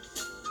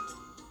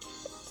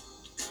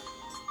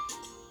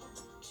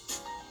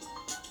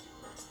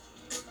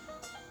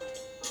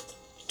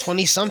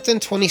 something,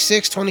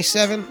 26,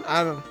 27.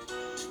 I don't know.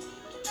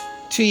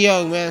 Too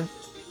young, man.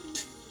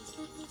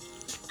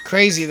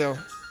 Crazy though.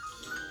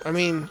 I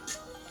mean,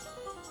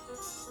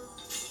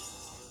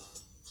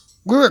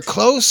 we were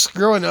close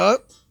growing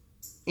up,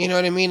 you know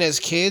what I mean, as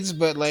kids,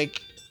 but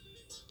like,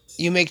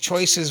 you make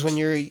choices when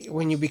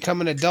you become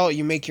an adult.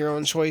 You make your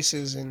own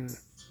choices, and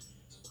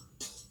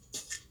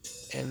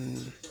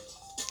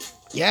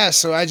yeah,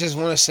 so I just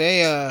want to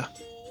say,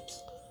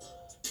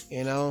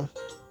 you know,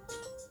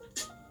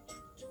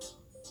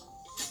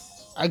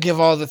 I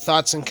give all the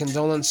thoughts and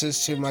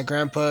condolences to my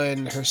grandpa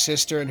and her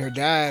sister and her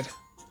dad.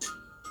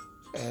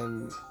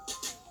 And,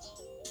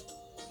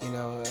 you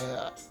know,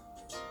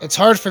 it's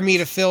hard for me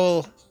to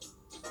feel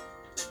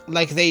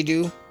like they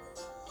do.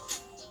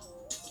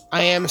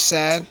 I am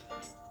sad.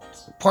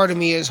 Part of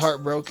me is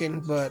heartbroken,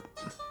 but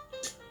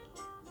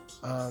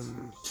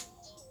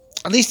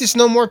at least it's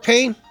no more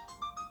pain.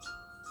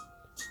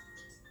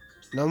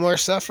 No more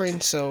suffering,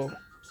 so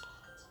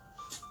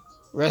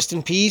rest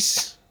in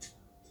peace.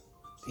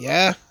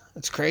 Yeah,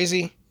 it's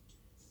crazy.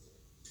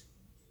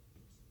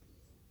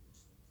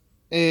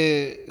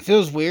 It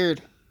feels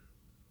weird.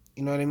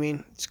 You know what I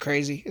mean? It's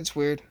crazy. It's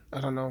weird. I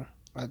don't know.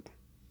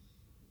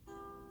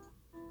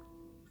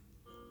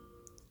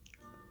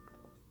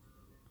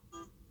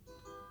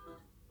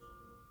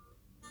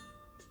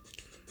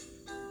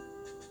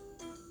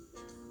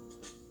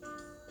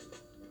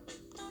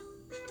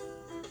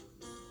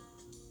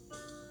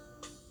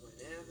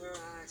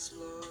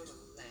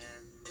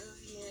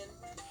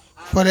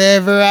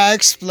 Whenever I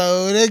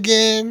explode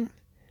again.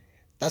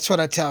 That's what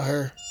I tell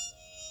her.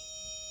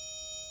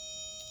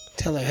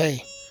 Tell her,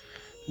 hey,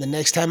 the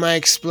next time I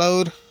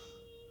explode,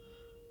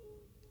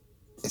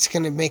 it's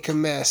gonna make a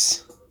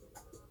mess.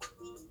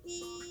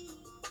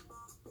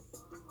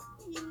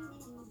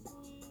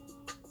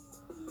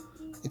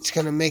 It's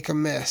gonna make a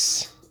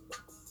mess.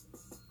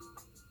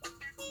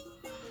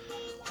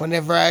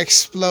 Whenever I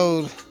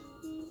explode,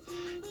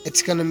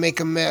 it's gonna make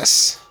a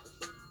mess.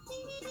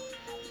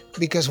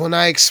 Because when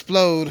I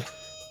explode,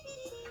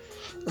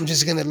 I'm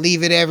just gonna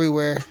leave it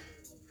everywhere.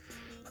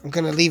 I'm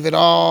gonna leave it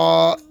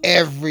all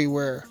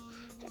everywhere.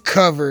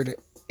 Covered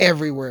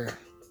everywhere.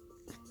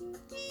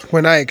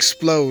 When I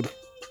explode,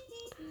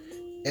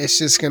 it's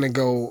just gonna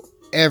go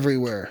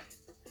everywhere.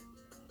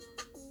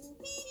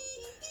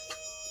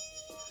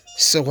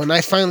 So when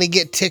I finally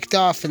get ticked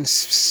off and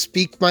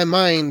speak my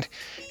mind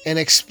and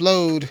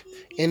explode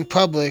in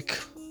public,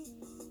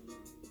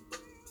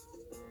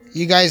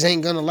 you guys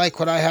ain't gonna like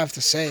what I have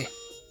to say.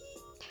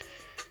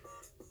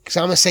 Cause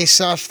I'm gonna say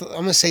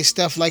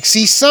stuff like,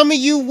 see, some of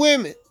you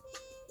women,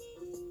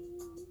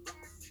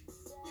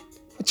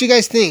 what you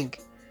guys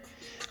think?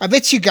 I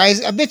bet you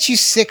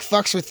sick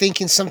fucks were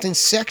thinking something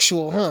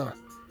sexual, huh?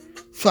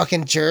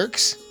 Fucking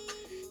jerks.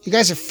 You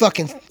guys are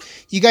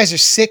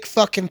sick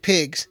fucking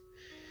pigs.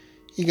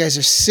 You guys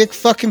are sick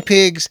fucking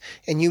pigs,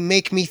 and you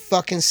make me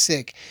fucking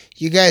sick.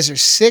 You guys are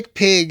sick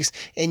pigs,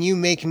 and you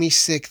make me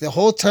sick. The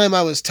whole time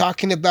I was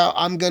talking about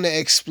I'm gonna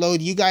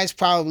explode, you guys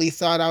probably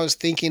thought I was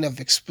thinking of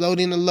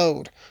exploding a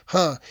load.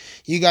 Huh?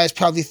 You guys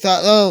probably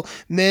thought, oh,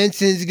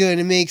 Manson's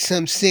gonna make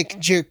some sick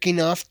jerking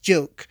off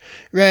joke.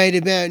 Right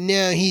about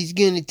now, he's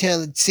gonna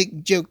tell a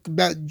sick joke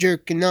about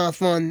jerking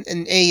off on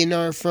an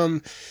A&R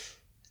from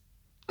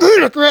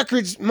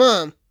Records,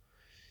 Mom.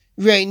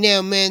 Right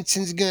now,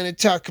 Manson's gonna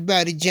talk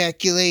about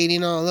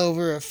ejaculating all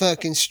over a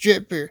fucking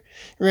stripper.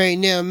 Right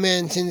now,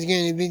 Manson's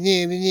gonna be...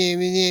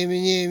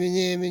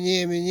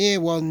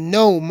 Well,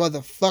 no,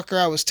 motherfucker.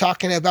 I was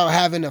talking about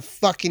having a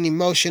fucking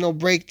emotional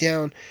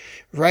breakdown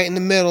right in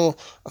the middle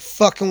of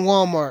fucking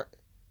Walmart.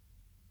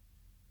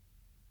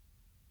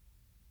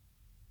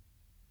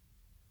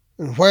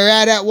 And where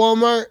at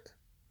Walmart?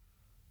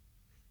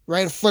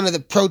 Right in front of the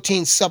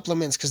protein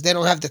supplements, because they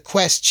don't have the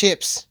Quest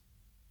chips.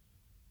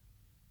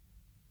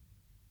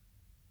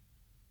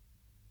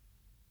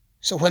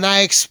 So when I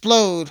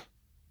explode,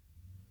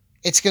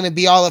 it's going to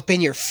be all up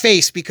in your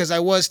face because I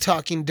was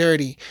talking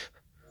dirty.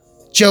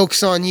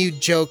 Joke's on you,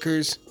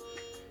 jokers.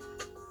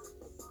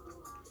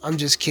 I'm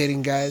just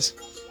kidding, guys.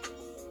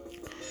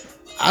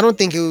 I don't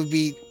think it would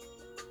be...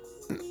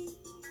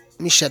 Let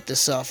me shut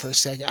this off for a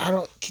second.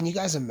 Can you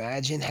guys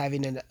imagine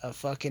having a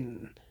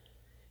fucking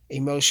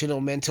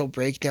emotional mental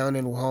breakdown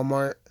in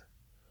Walmart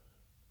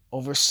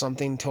over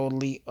something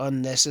totally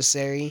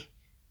unnecessary?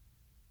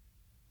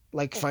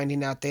 Like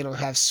finding out they don't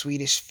have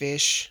Swedish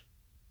fish.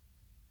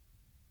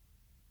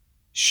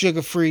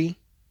 Sugar-free.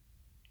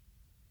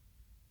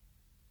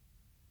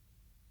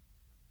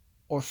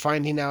 Or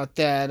finding out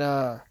that,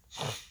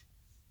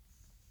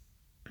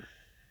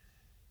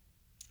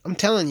 I'm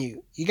telling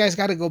you, you guys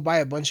gotta go buy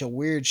a bunch of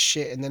weird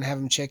shit and then have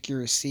them check your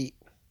receipt.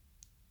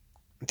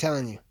 I'm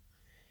telling you.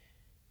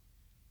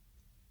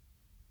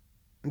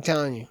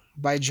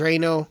 Buy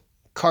Drano,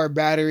 car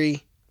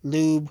battery,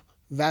 lube,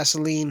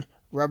 Vaseline,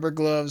 rubber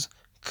gloves,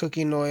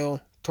 cooking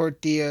oil,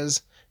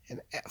 tortillas,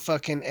 and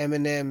fucking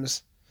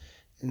M&Ms,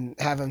 and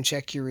have them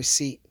check your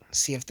receipt.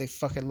 See if they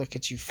fucking look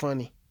at you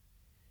funny.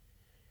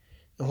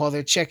 And while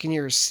they're checking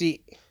your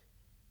receipt,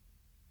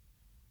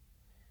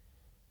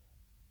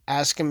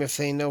 ask them if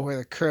they know where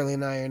the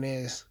curling iron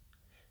is,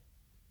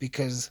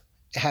 because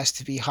it has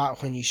to be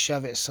hot when you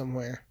shove it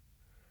somewhere.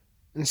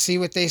 And see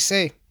what they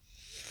say.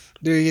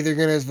 They're either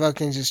gonna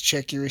fucking just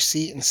check your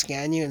receipt and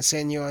scan you and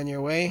send you on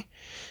your way.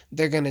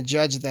 They're gonna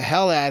judge the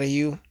hell out of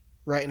you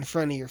right in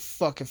front of your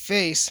fucking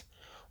face,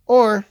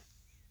 or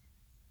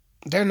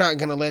they're not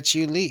gonna let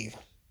you leave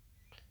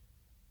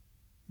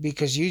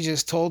because you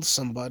just told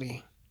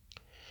somebody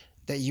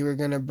that you were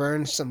gonna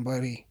burn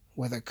somebody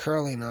with a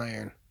curling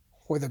iron,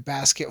 with a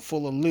basket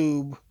full of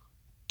lube,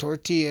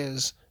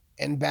 tortillas,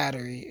 and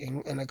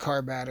battery, and a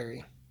car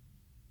battery.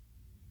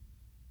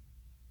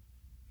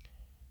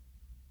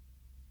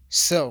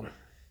 So,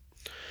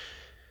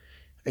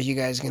 are you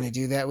guys gonna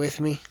do that with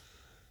me?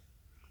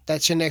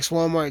 That's your next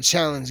Walmart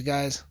challenge,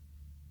 guys.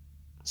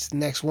 It's the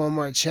next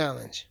Walmart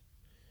challenge.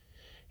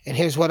 And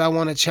here's what I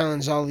want to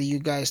challenge all of you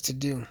guys to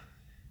do.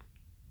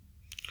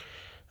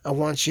 I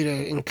want you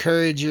to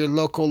encourage your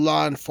local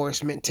law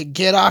enforcement to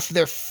get off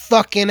their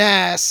fucking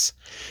ass,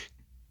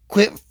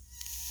 quit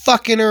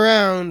fucking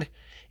around,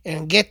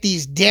 and get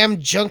these damn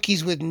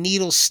junkies with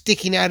needles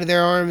sticking out of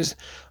their arms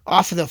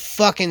off of the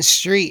fucking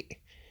street.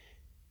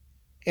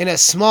 In a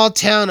small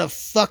town of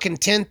fucking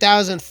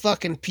 10,000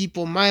 fucking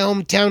people, my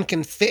hometown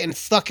can fit in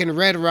fucking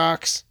Red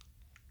Rocks.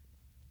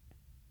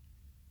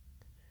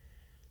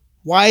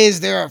 Why is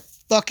there a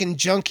fucking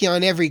junkie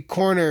on every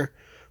corner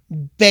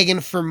begging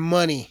for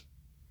money?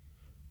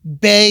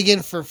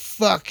 Begging for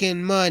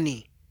fucking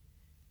money.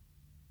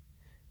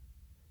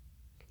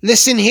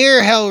 Listen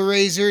here,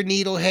 Hellraiser,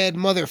 needlehead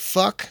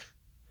motherfuck.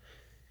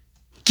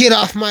 Get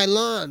off my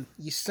lawn,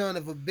 you son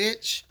of a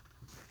bitch.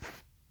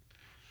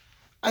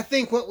 I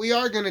think what we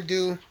are going to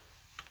do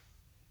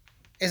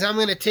is I'm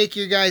going to take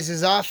your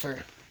guys'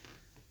 offer.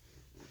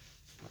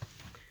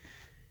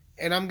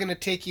 And I'm going to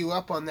take you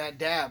up on that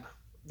dab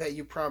that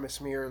you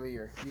promised me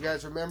earlier. You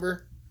guys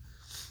remember?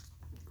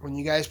 When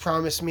you guys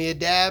promised me a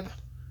dab?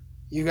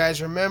 You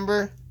guys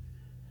remember?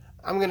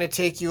 I'm going to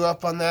take you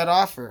up on that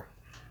offer.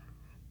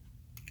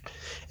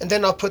 And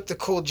then I'll put the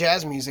cool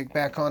jazz music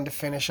back on to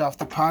finish off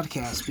the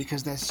podcast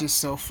because that's just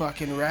so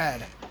fucking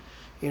rad.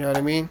 You know what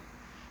I mean?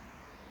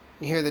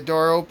 You hear the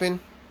door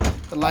open,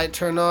 the light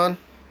turn on,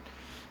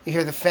 you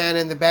hear the fan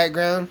in the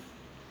background.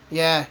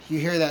 Yeah, you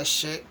hear that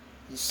shit.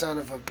 You son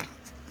of a...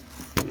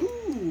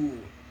 Ooh.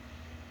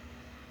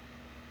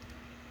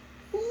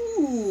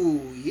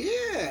 Ooh,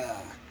 yeah.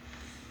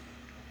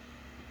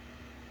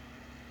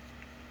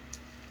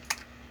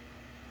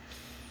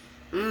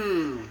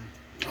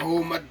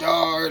 Oh, my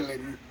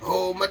darling.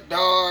 Oh, my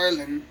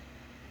darling.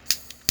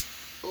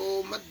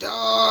 Oh, my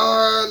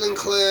darling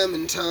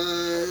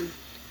Clementine.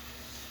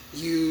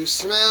 You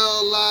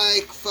smell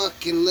like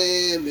fucking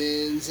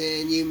lemons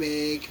and you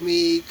make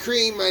me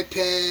cream my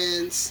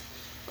pants.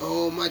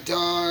 Oh, my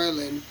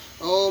darling.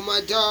 Oh,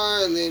 my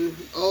darling.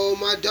 Oh,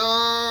 my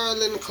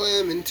darling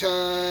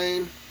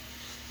Clementine.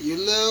 You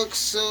look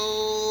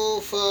so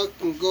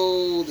fucking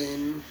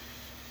golden.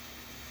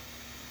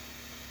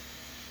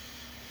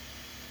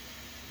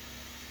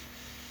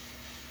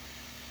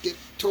 Get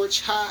the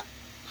torch hot,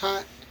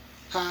 hot,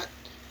 hot.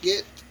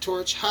 Get the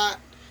torch hot,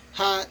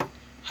 hot,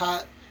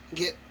 hot.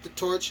 Get the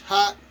torch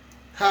hot,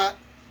 hot,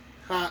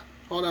 hot.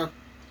 Hold on.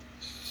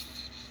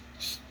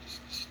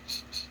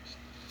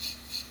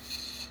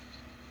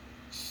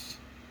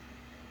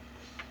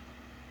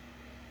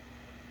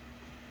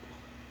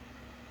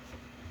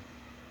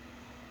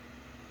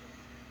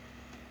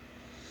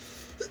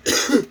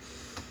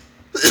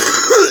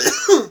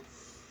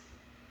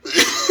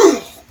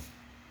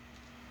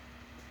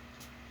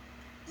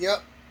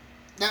 Yep,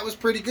 that was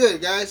pretty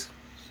good, guys.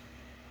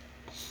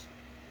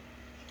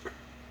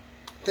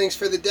 Thanks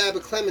for the dab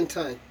of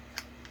Clementine.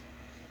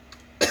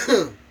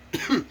 I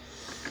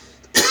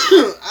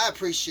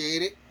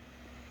appreciate it.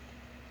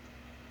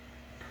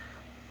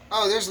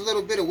 Oh, there's a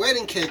little bit of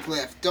wedding cake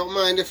left. Don't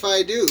mind if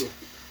I do.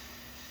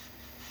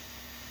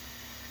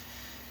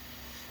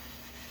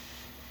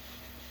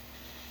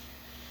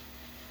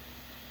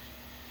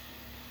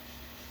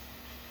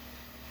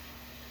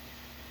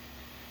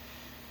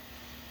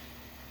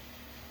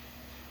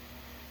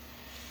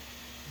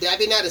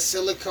 Dabbing out of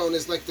silicone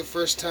is like the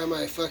first time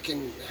I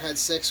fucking had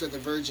sex with a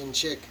virgin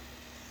chick.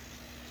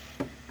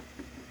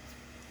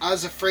 I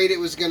was afraid it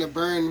was gonna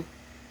burn.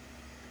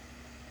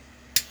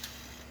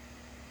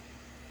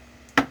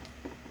 I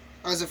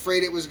was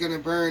afraid it was gonna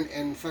burn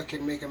and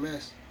fucking make a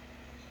mess.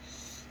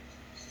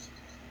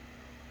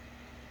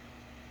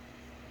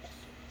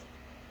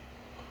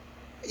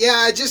 Yeah,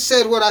 I just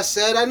said what I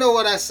said. I know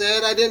what I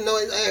said. I didn't know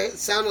it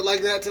sounded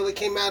like that till it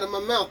came out of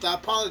my mouth. I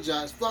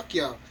apologize. Fuck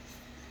y'all.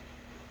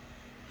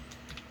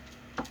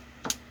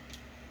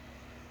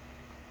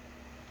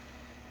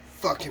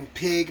 Fucking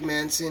pig,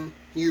 Manson.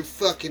 You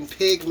fucking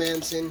pig,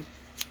 Manson.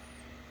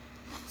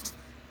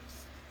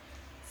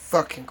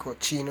 Fucking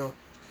cochino.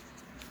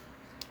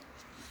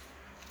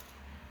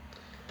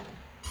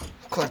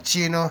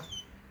 Cochino.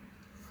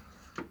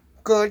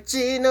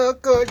 Cochino,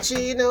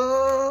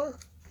 cochino.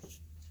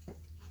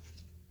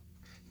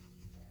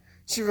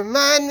 She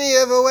remind me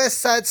of a West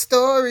Side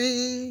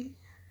Story.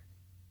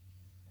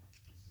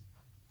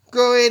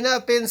 Growing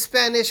up in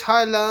Spanish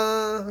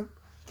Harlem.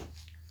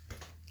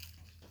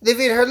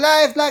 Living her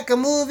life like a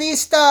movie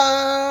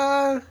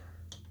star.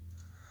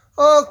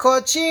 Oh,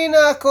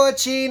 cochina,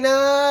 cochina.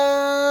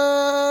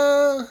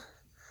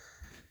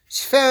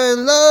 She fell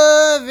in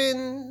love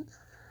in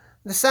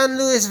the San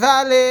Luis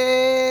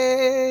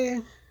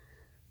Valley.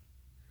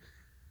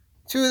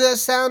 To the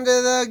sound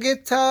of the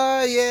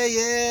guitar, yeah,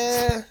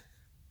 yeah.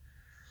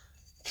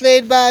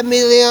 Played by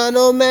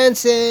Emiliano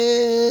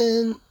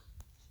Manson.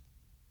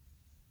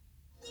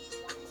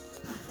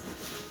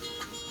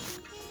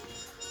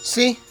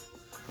 See?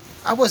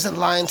 I wasn't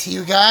lying to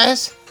you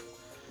guys.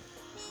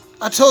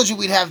 I told you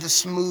we'd have the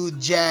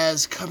smooth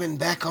jazz coming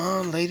back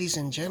on, ladies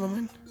and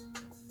gentlemen.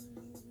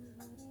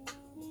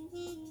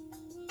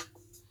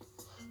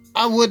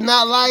 I would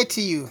not lie to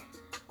you.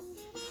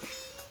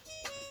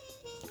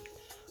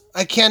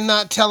 I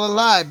cannot tell a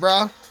lie,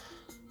 bro.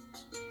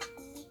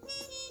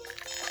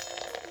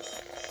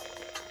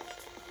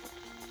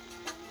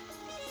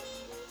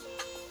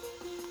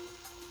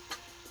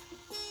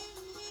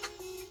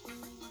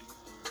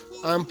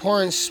 I'm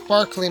pouring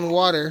sparkling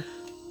water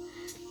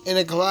in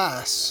a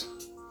glass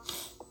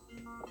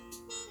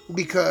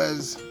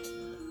because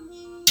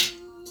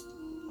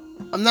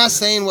I'm not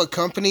saying what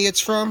company it's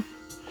from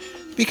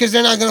because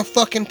they're not gonna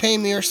fucking pay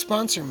me or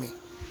sponsor me.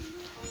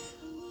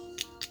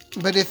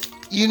 But if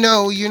you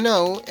know, you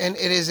know, and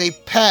it is a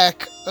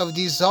pack of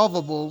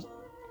dissolvable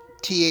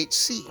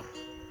THC.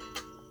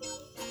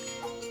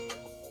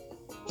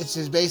 It's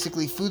just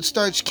basically food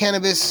starch,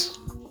 cannabis,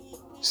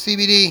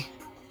 CBD,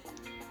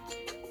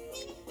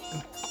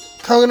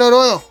 coconut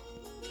oil.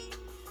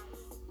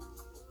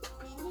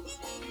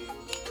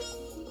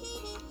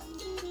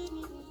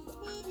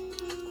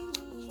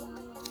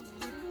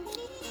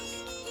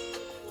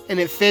 And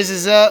it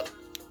fizzes up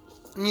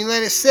and you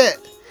let it sit.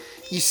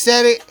 You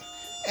set it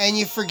and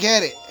you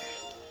forget it.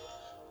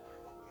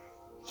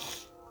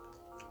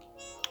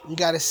 You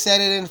gotta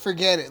set it and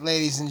forget it,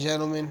 ladies and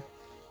gentlemen.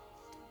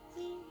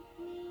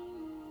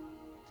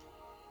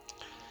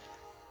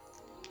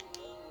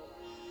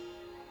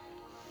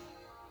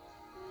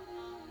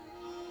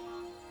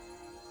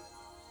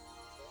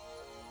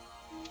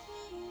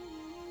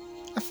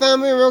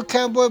 family, real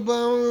cowboy, but I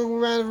don't go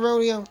around the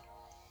rodeo.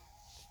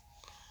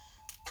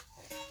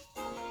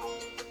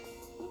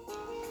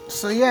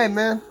 So yeah,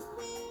 man.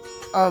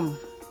 Are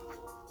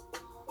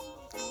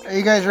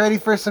you guys ready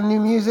for some new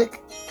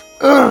music?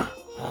 Ugh.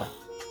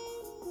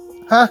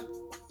 Huh?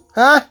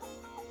 Huh?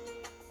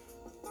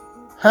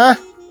 Huh?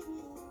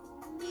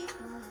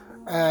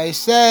 I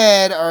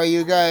said, are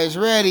you guys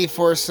ready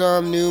for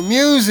some new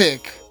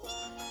music?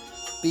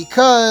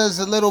 Because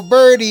a little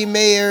birdie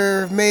may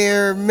have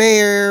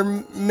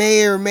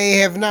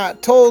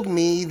not told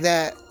me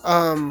that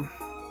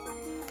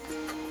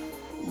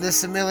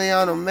this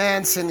Emiliano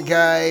Manson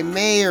guy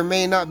may or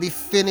may not be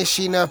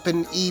finishing up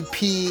an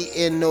EP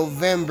in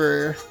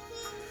November.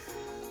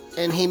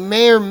 And he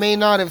may or may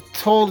not have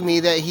told me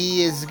that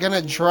he is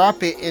gonna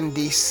drop it in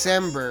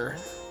December.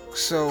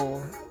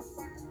 So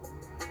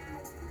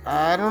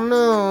I don't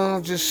know,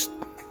 just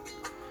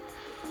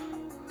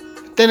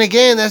then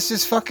again, that's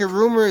just fucking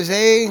rumors,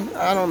 eh?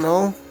 I don't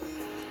know.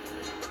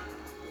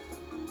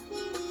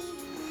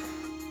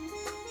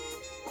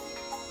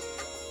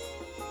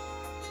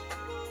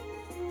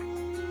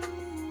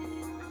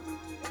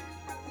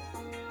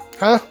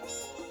 Huh?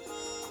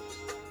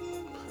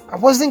 I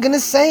wasn't gonna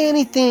say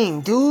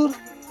anything, dude.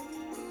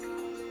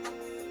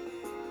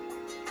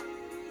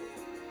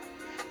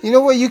 You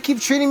know what? You keep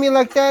treating me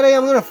like that, eh?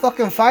 I'm gonna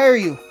fucking fire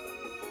you.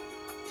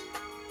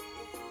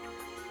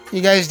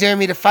 You guys dare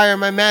me to fire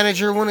my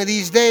manager one of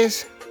these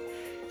days?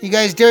 You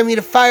guys dare me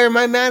to fire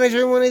my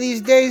manager one of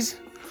these days?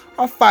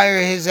 I'll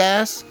fire his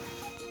ass.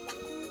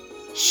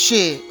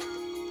 Shit.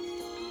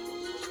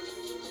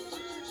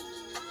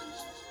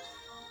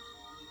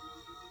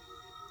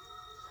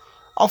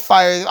 I'll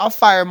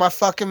fire my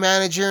fucking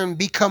manager and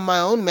become my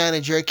own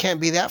manager. It can't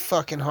be that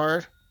fucking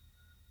hard.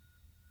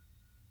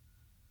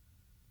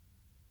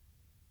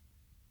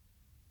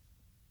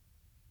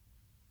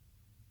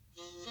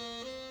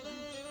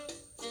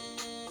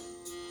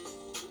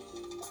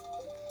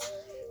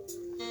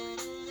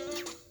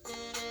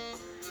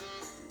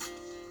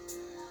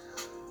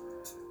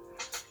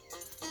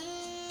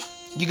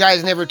 You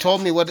guys never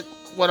told me what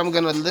I'm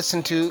gonna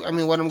listen to. I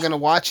mean, what I'm gonna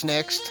watch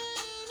next,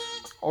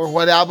 or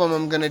what album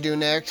I'm gonna do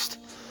next.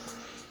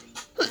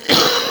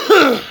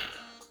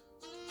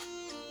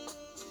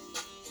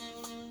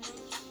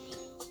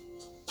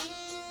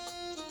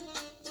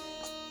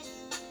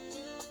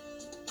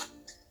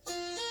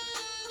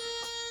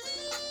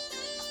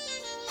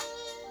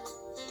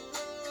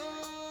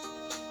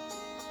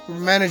 My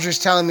manager's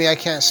telling me I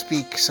can't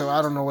speak, so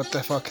I don't know what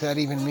the fuck that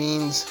even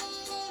means.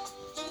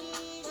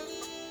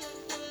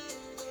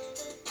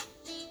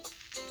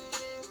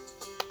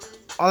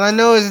 All I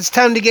know is it's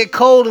time to get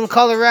cold in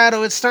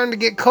Colorado. It's starting to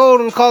get cold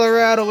in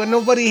Colorado, and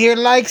nobody here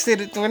likes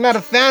it. We're not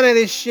a fan of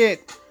this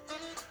shit.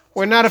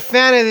 We're not a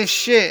fan of this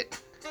shit.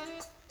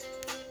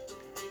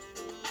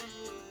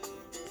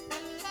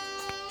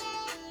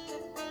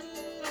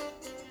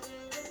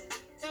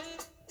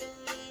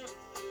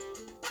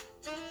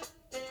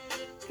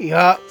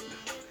 Yup.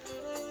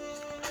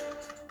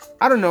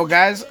 I don't know,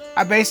 guys.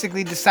 I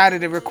basically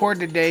decided to record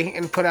today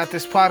and put out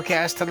this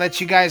podcast to let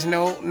you guys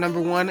know,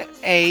 number one,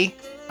 A,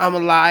 I'm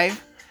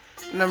alive.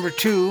 Number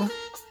two,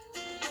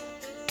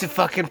 to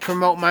fucking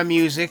promote my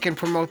music and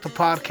promote the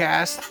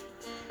podcast.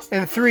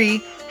 And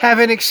three, have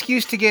an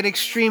excuse to get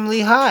extremely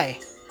high.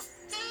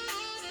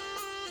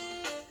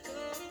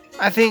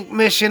 I think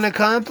mission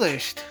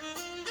accomplished.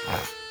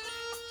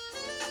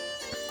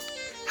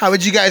 How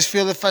would you guys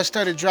feel if I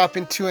started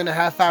dropping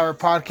 2.5-hour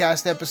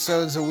podcast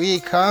episodes a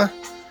week, huh?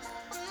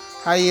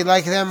 How you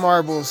like them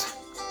marbles?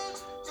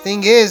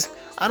 Thing is,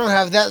 I don't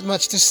have that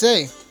much to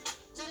say.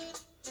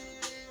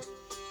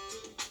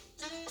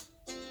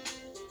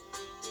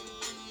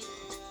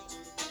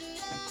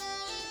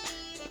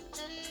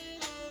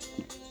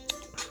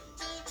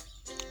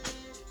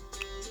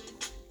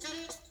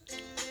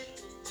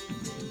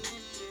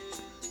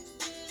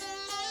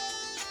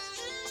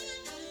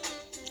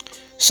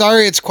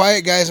 Sorry it's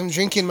quiet, guys. I'm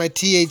drinking my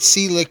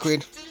THC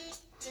liquid.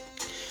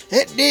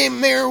 That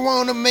damn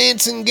marijuana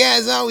Manson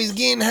guy's always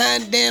getting high.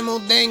 Damn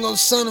old dango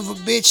son of a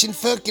bitch. And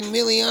fucking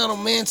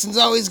Emiliano Manson's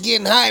always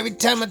getting high. Every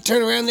time I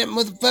turn around, that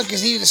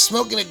motherfucker's either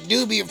smoking a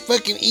doobie or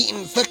fucking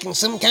eating fucking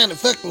some kind of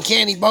fucking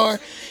candy bar.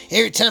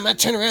 Every time I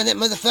turn around, that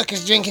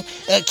motherfucker's drinking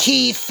a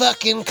key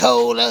fucking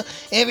cola.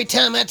 Every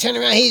time I turn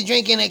around, he's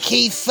drinking a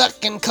key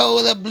fucking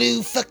cola,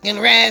 blue fucking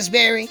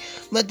raspberry.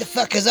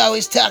 Motherfucker's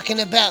always talking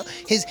about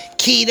his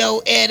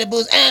keto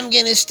edibles. I'm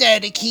gonna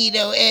start a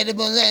keto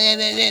edible.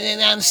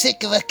 And I'm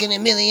sick of fucking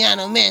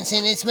Emiliano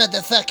Manson. It's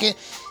motherfucking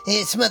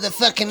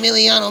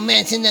Emiliano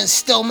Manson done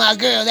stole my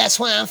girl. That's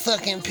why I'm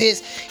fucking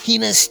pissed. He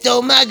done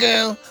stole my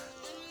girl.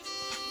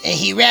 And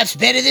he raps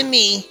better than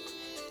me.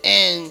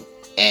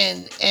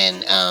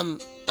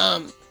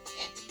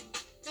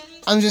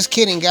 I'm just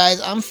kidding,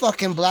 guys. I'm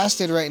fucking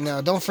blasted right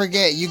now. Don't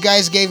forget, you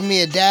guys gave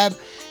me a dab,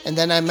 and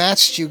then I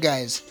matched you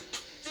guys.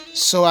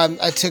 So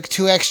I took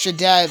 2 extra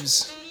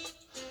dabs.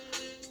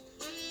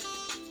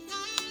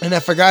 And I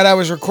forgot I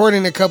was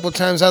recording a couple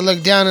times. I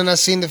looked down and I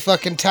seen the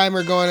fucking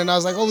timer going, and I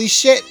was like, holy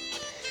shit.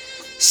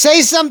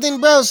 Say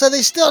something, bro, so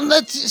they still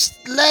let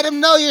them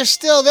know you're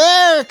still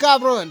there,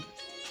 cabron.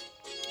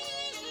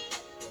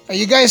 Are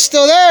you guys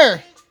still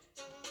there?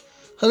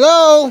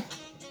 Hello?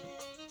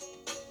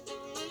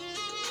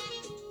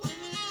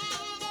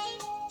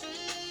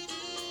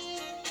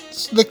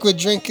 This liquid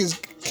drink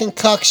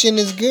concoction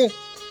is good.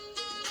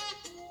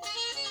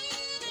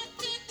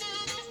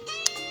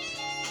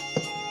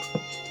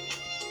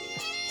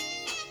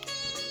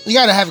 You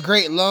gotta have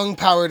great lung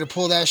power to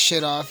pull that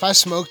shit off. I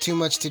smoke too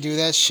much to do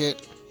that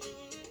shit.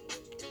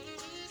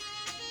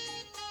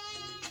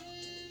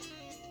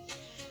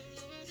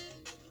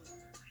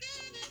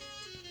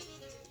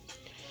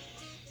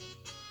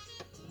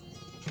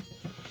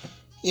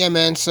 Yeah,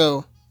 man,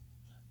 so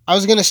I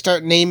was gonna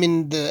start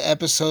naming the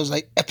episodes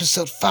like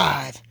episode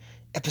 5,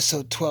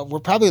 episode 12. We're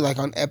probably like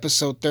on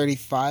episode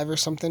 35 or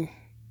something.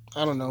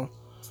 I don't know.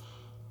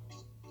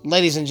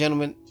 Ladies and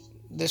gentlemen,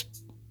 this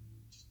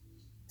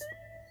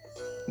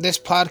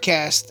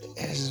podcast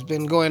has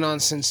been going on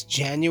since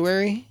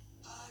January.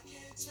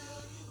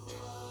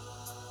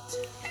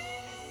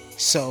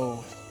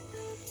 So,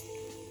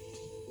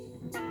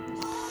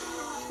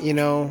 you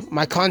know,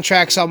 my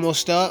contract's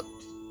almost up.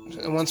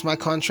 And once my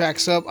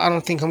contract's up, I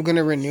don't think I'm going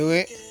to renew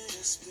it.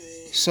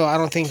 So I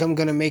don't think I'm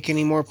going to make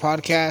any more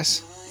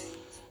podcasts.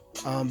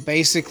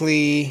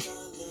 Basically,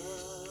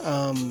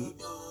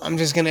 I'm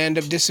just going to end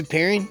up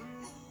disappearing.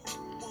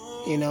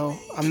 You know,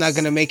 I'm not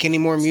going to make any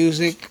more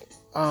music.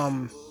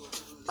 I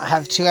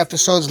have 2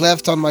 episodes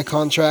left on my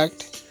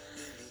contract.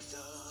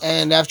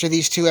 And after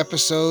these 2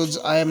 episodes,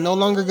 I am no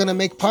longer going to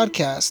make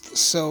podcasts.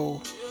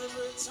 So,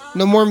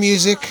 no more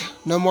music,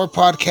 no more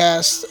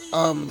podcasts.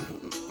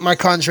 My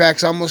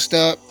contract's almost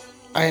up.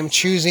 I am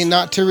choosing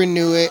not to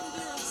renew it.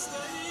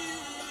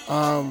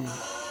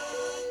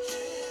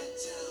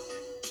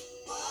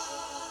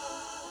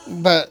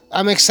 But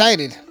I'm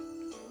excited.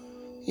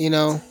 You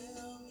know,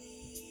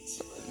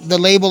 the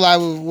label I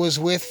was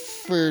with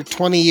for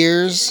 20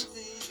 years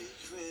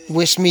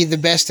wish me the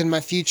best in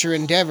my future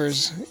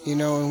endeavors. You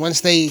know, and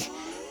once they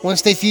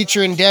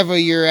future endeavor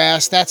your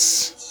ass,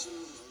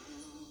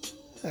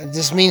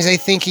 this means they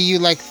think of you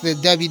like the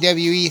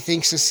WWE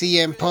thinks of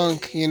CM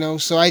Punk, you know.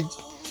 So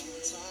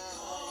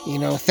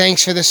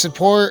thanks for the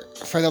support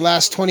for the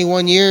last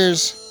 21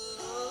 years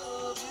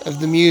of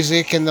the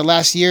music and the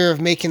last year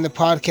of making the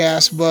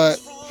podcast, but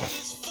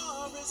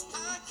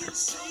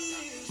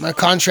my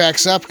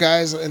contract's up,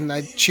 guys, and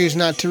I choose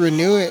not to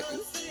renew it.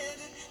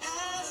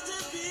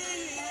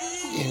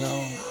 You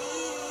know,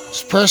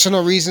 there's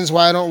personal reasons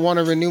why I don't want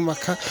to renew my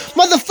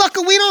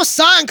Motherfucker, we don't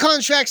sign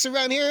contracts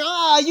around here.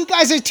 You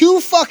guys are too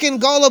fucking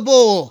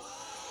gullible.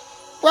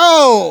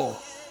 Bro.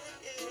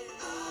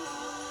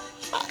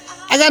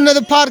 I got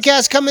another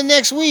podcast coming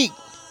next week.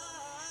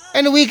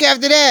 And the week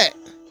after that.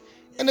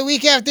 And the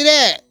week after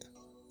that.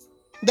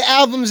 The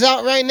album's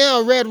out right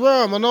now, Red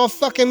Rum, on all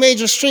fucking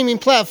major streaming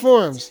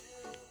platforms.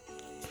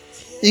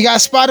 You got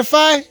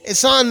Spotify?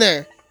 It's on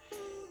there.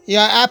 You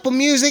got Apple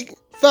Music?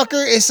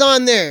 Fucker, it's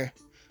on there.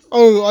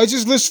 Oh, I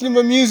just listen to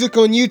my music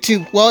on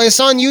YouTube. Well, it's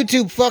on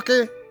YouTube,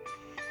 fucker.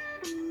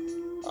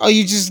 Oh,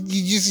 you just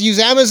use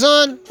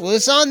Amazon? Well,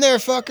 it's on there,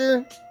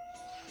 fucker.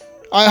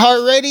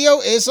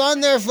 iHeartRadio, it's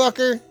on there,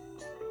 fucker.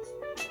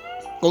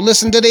 Go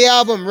listen to the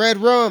album, Red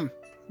Rum,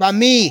 by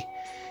me,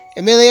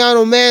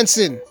 Emiliano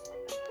Manson.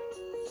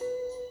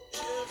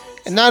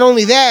 And not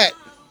only that,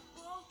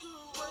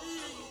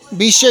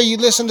 be sure you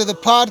listen to the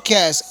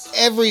podcast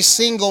every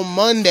single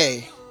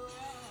Monday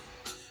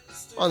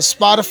on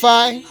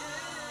Spotify,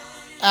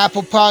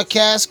 Apple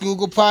Podcasts,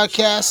 Google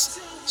Podcasts,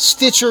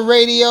 Stitcher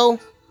Radio.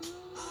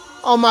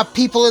 All my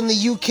people in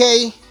the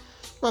UK,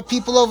 my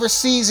people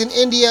overseas in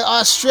India,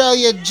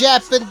 Australia,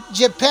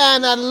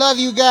 Japan, I love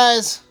you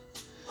guys.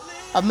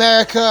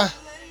 America,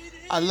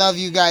 I love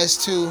you guys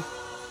too.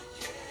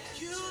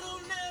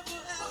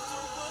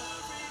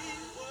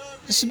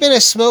 This has been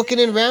a Smoking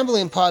and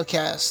Rambling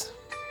podcast.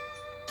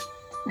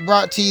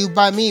 Brought to you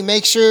by me.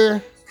 Make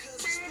sure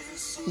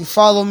you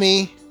follow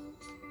me.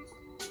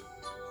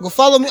 Go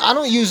follow me. I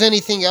don't use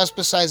anything else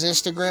besides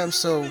Instagram,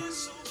 so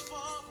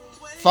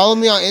follow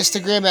me on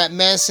Instagram at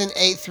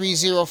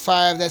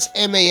Manson8305. That's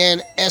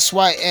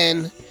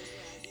MANSYN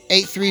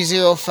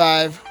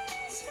 8305.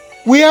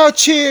 We out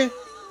here.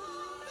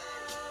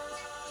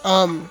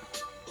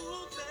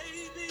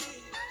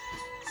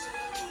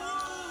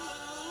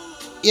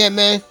 Yeah,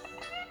 man.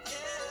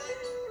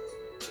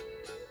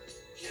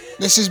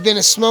 This has been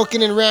a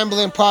Smoking and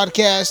Rambling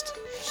podcast.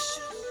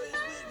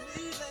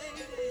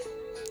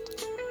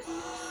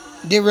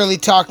 Didn't really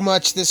talk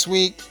much this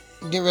week.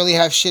 Didn't really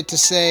have shit to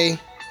say.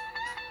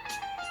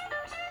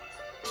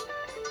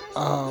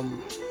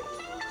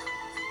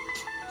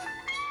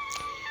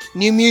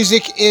 New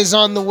music is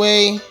on the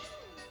way.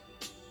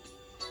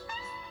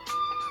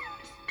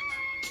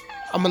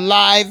 I'm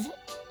alive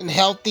and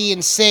healthy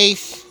and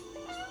safe.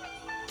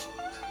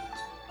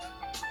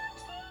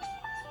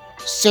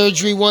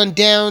 Surgery 1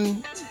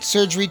 down,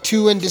 surgery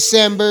 2 in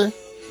December.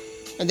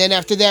 And then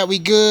after that, we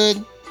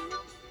good.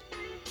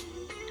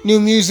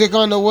 New music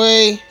on the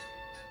way.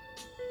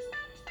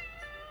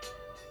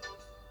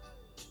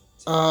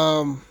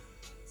 I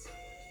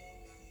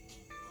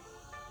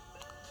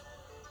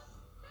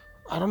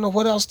don't know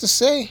what else to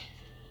say.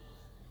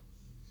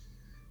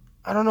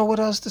 I don't know what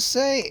else to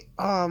say.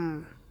 I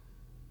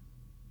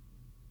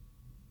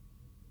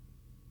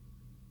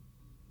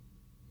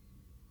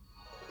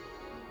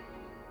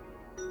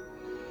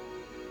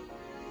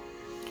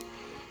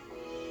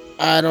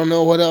don't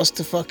know what else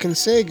to fucking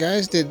say,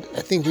 guys. I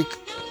think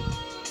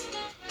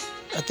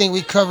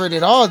we covered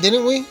it all,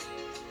 didn't we?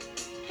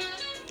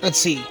 Let's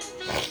see.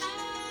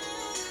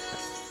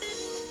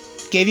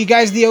 Gave you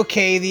guys the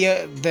okay, the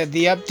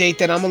update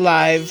that I'm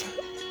alive.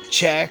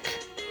 Check.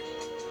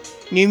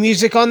 New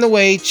music on the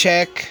way.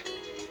 Check.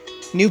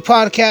 New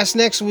podcast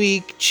next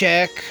week.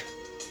 Check.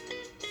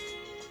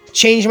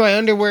 Change my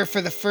underwear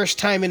for the first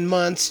time in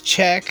months.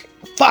 Check.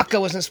 Fuck, I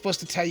wasn't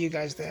supposed to tell you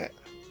guys that.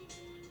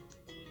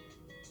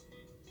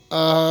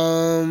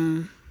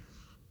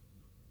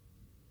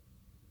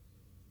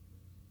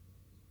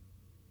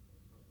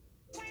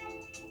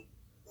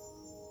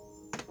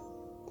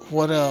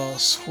 What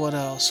else? What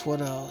else?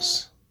 What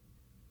else?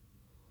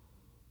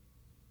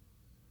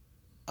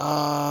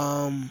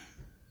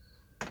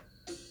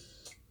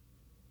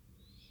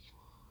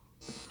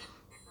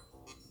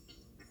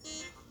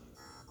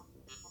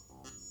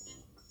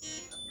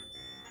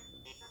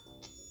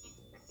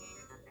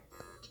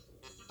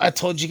 I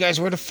told you guys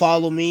where to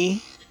follow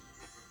me.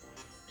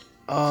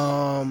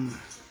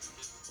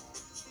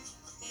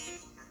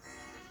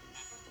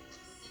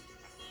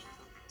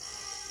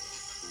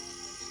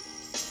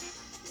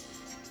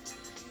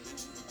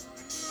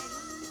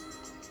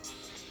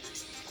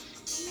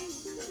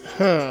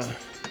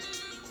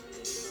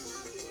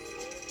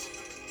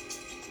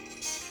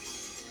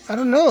 I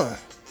don't know.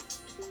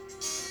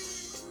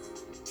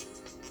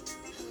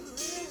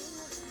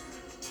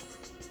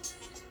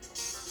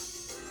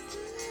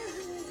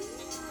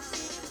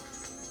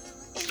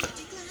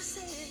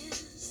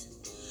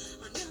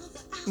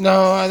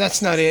 No,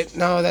 that's not it.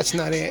 No, that's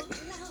not it.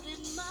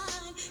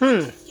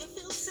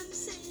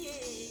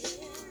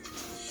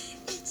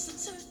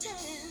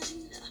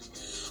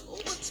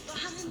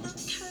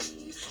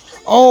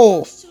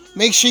 Oh,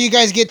 make sure you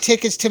guys get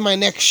tickets to my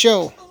next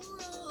show.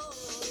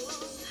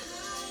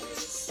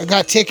 I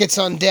got tickets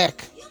on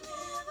deck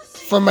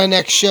for my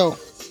next show.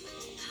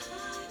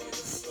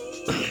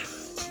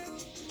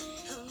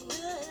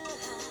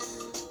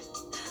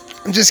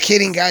 I'm just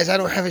kidding, guys. I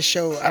don't have a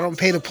show. I don't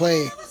pay to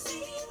play.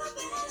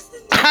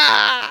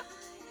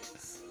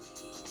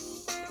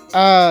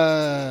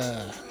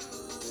 I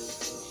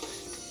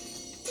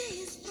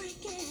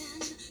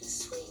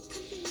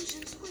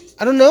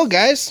don't know,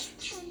 guys.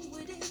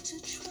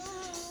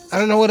 I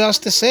don't know what else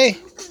to say.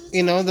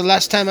 You know, the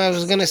last time I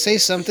was going to say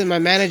something, my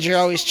manager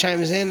always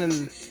chimes in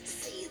and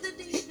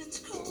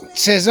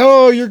says,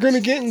 oh, you're going to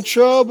get in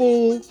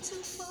trouble.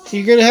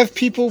 You're going to have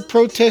people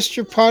protest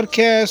your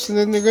podcast and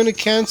then they're going to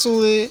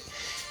cancel it.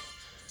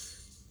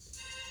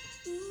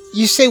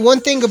 You say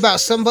one thing about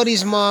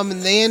somebody's mom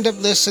and they end up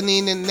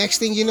listening and next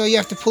thing you know, you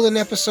have to pull an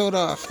episode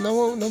off.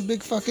 No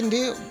big fucking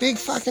deal. Big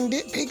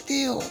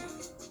deal.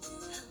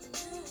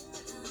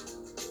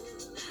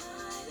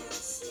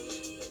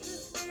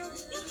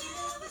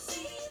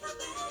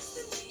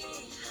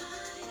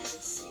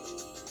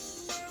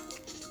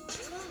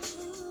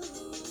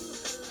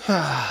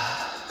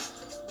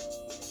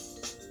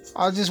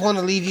 I just want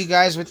to leave you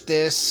guys with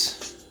this.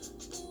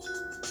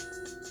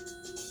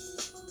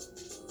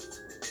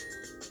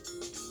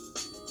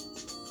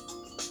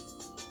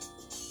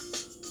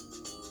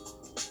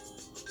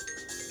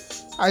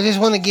 I just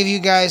want to give you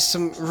guys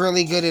some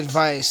really good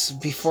advice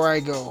before I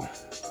go.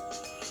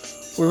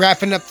 We're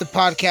wrapping up the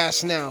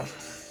podcast now.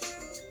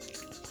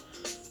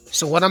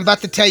 So what I'm about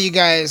to tell you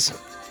guys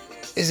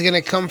is going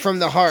to come from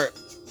the heart.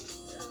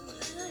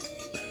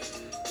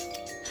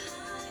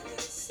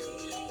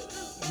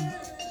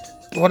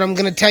 What I'm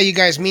going to tell you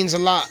guys means a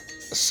lot.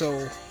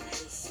 So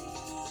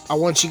I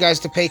want you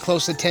guys to pay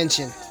close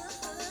attention.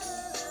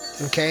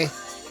 Okay?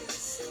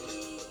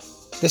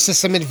 This is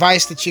some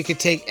advice that you could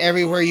take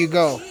everywhere you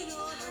go.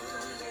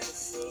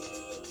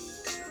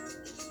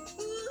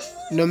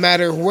 No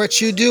matter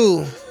what you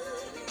do,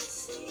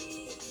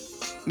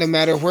 no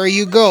matter where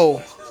you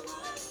go,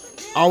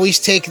 always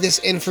take this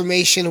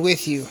information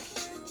with you.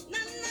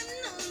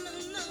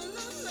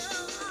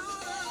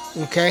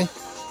 Okay?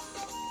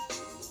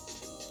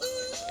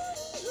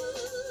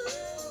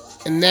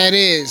 And that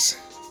is,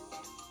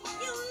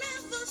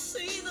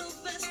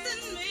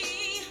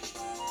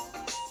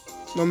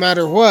 no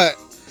matter what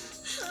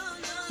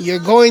you're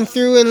going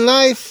through in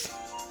life,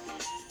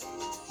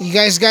 you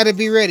guys got to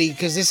be ready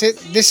because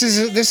this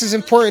is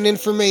important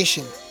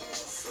information.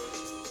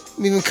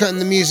 I'm even cutting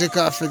the music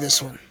off for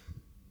this one.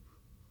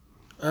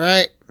 All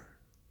right.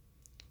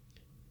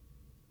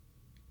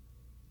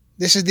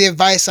 This is the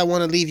advice I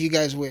want to leave you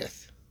guys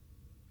with.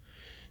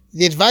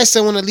 The advice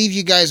I want to leave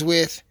you guys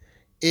with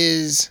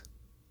is,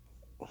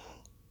 what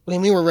do you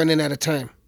mean we're running out of time?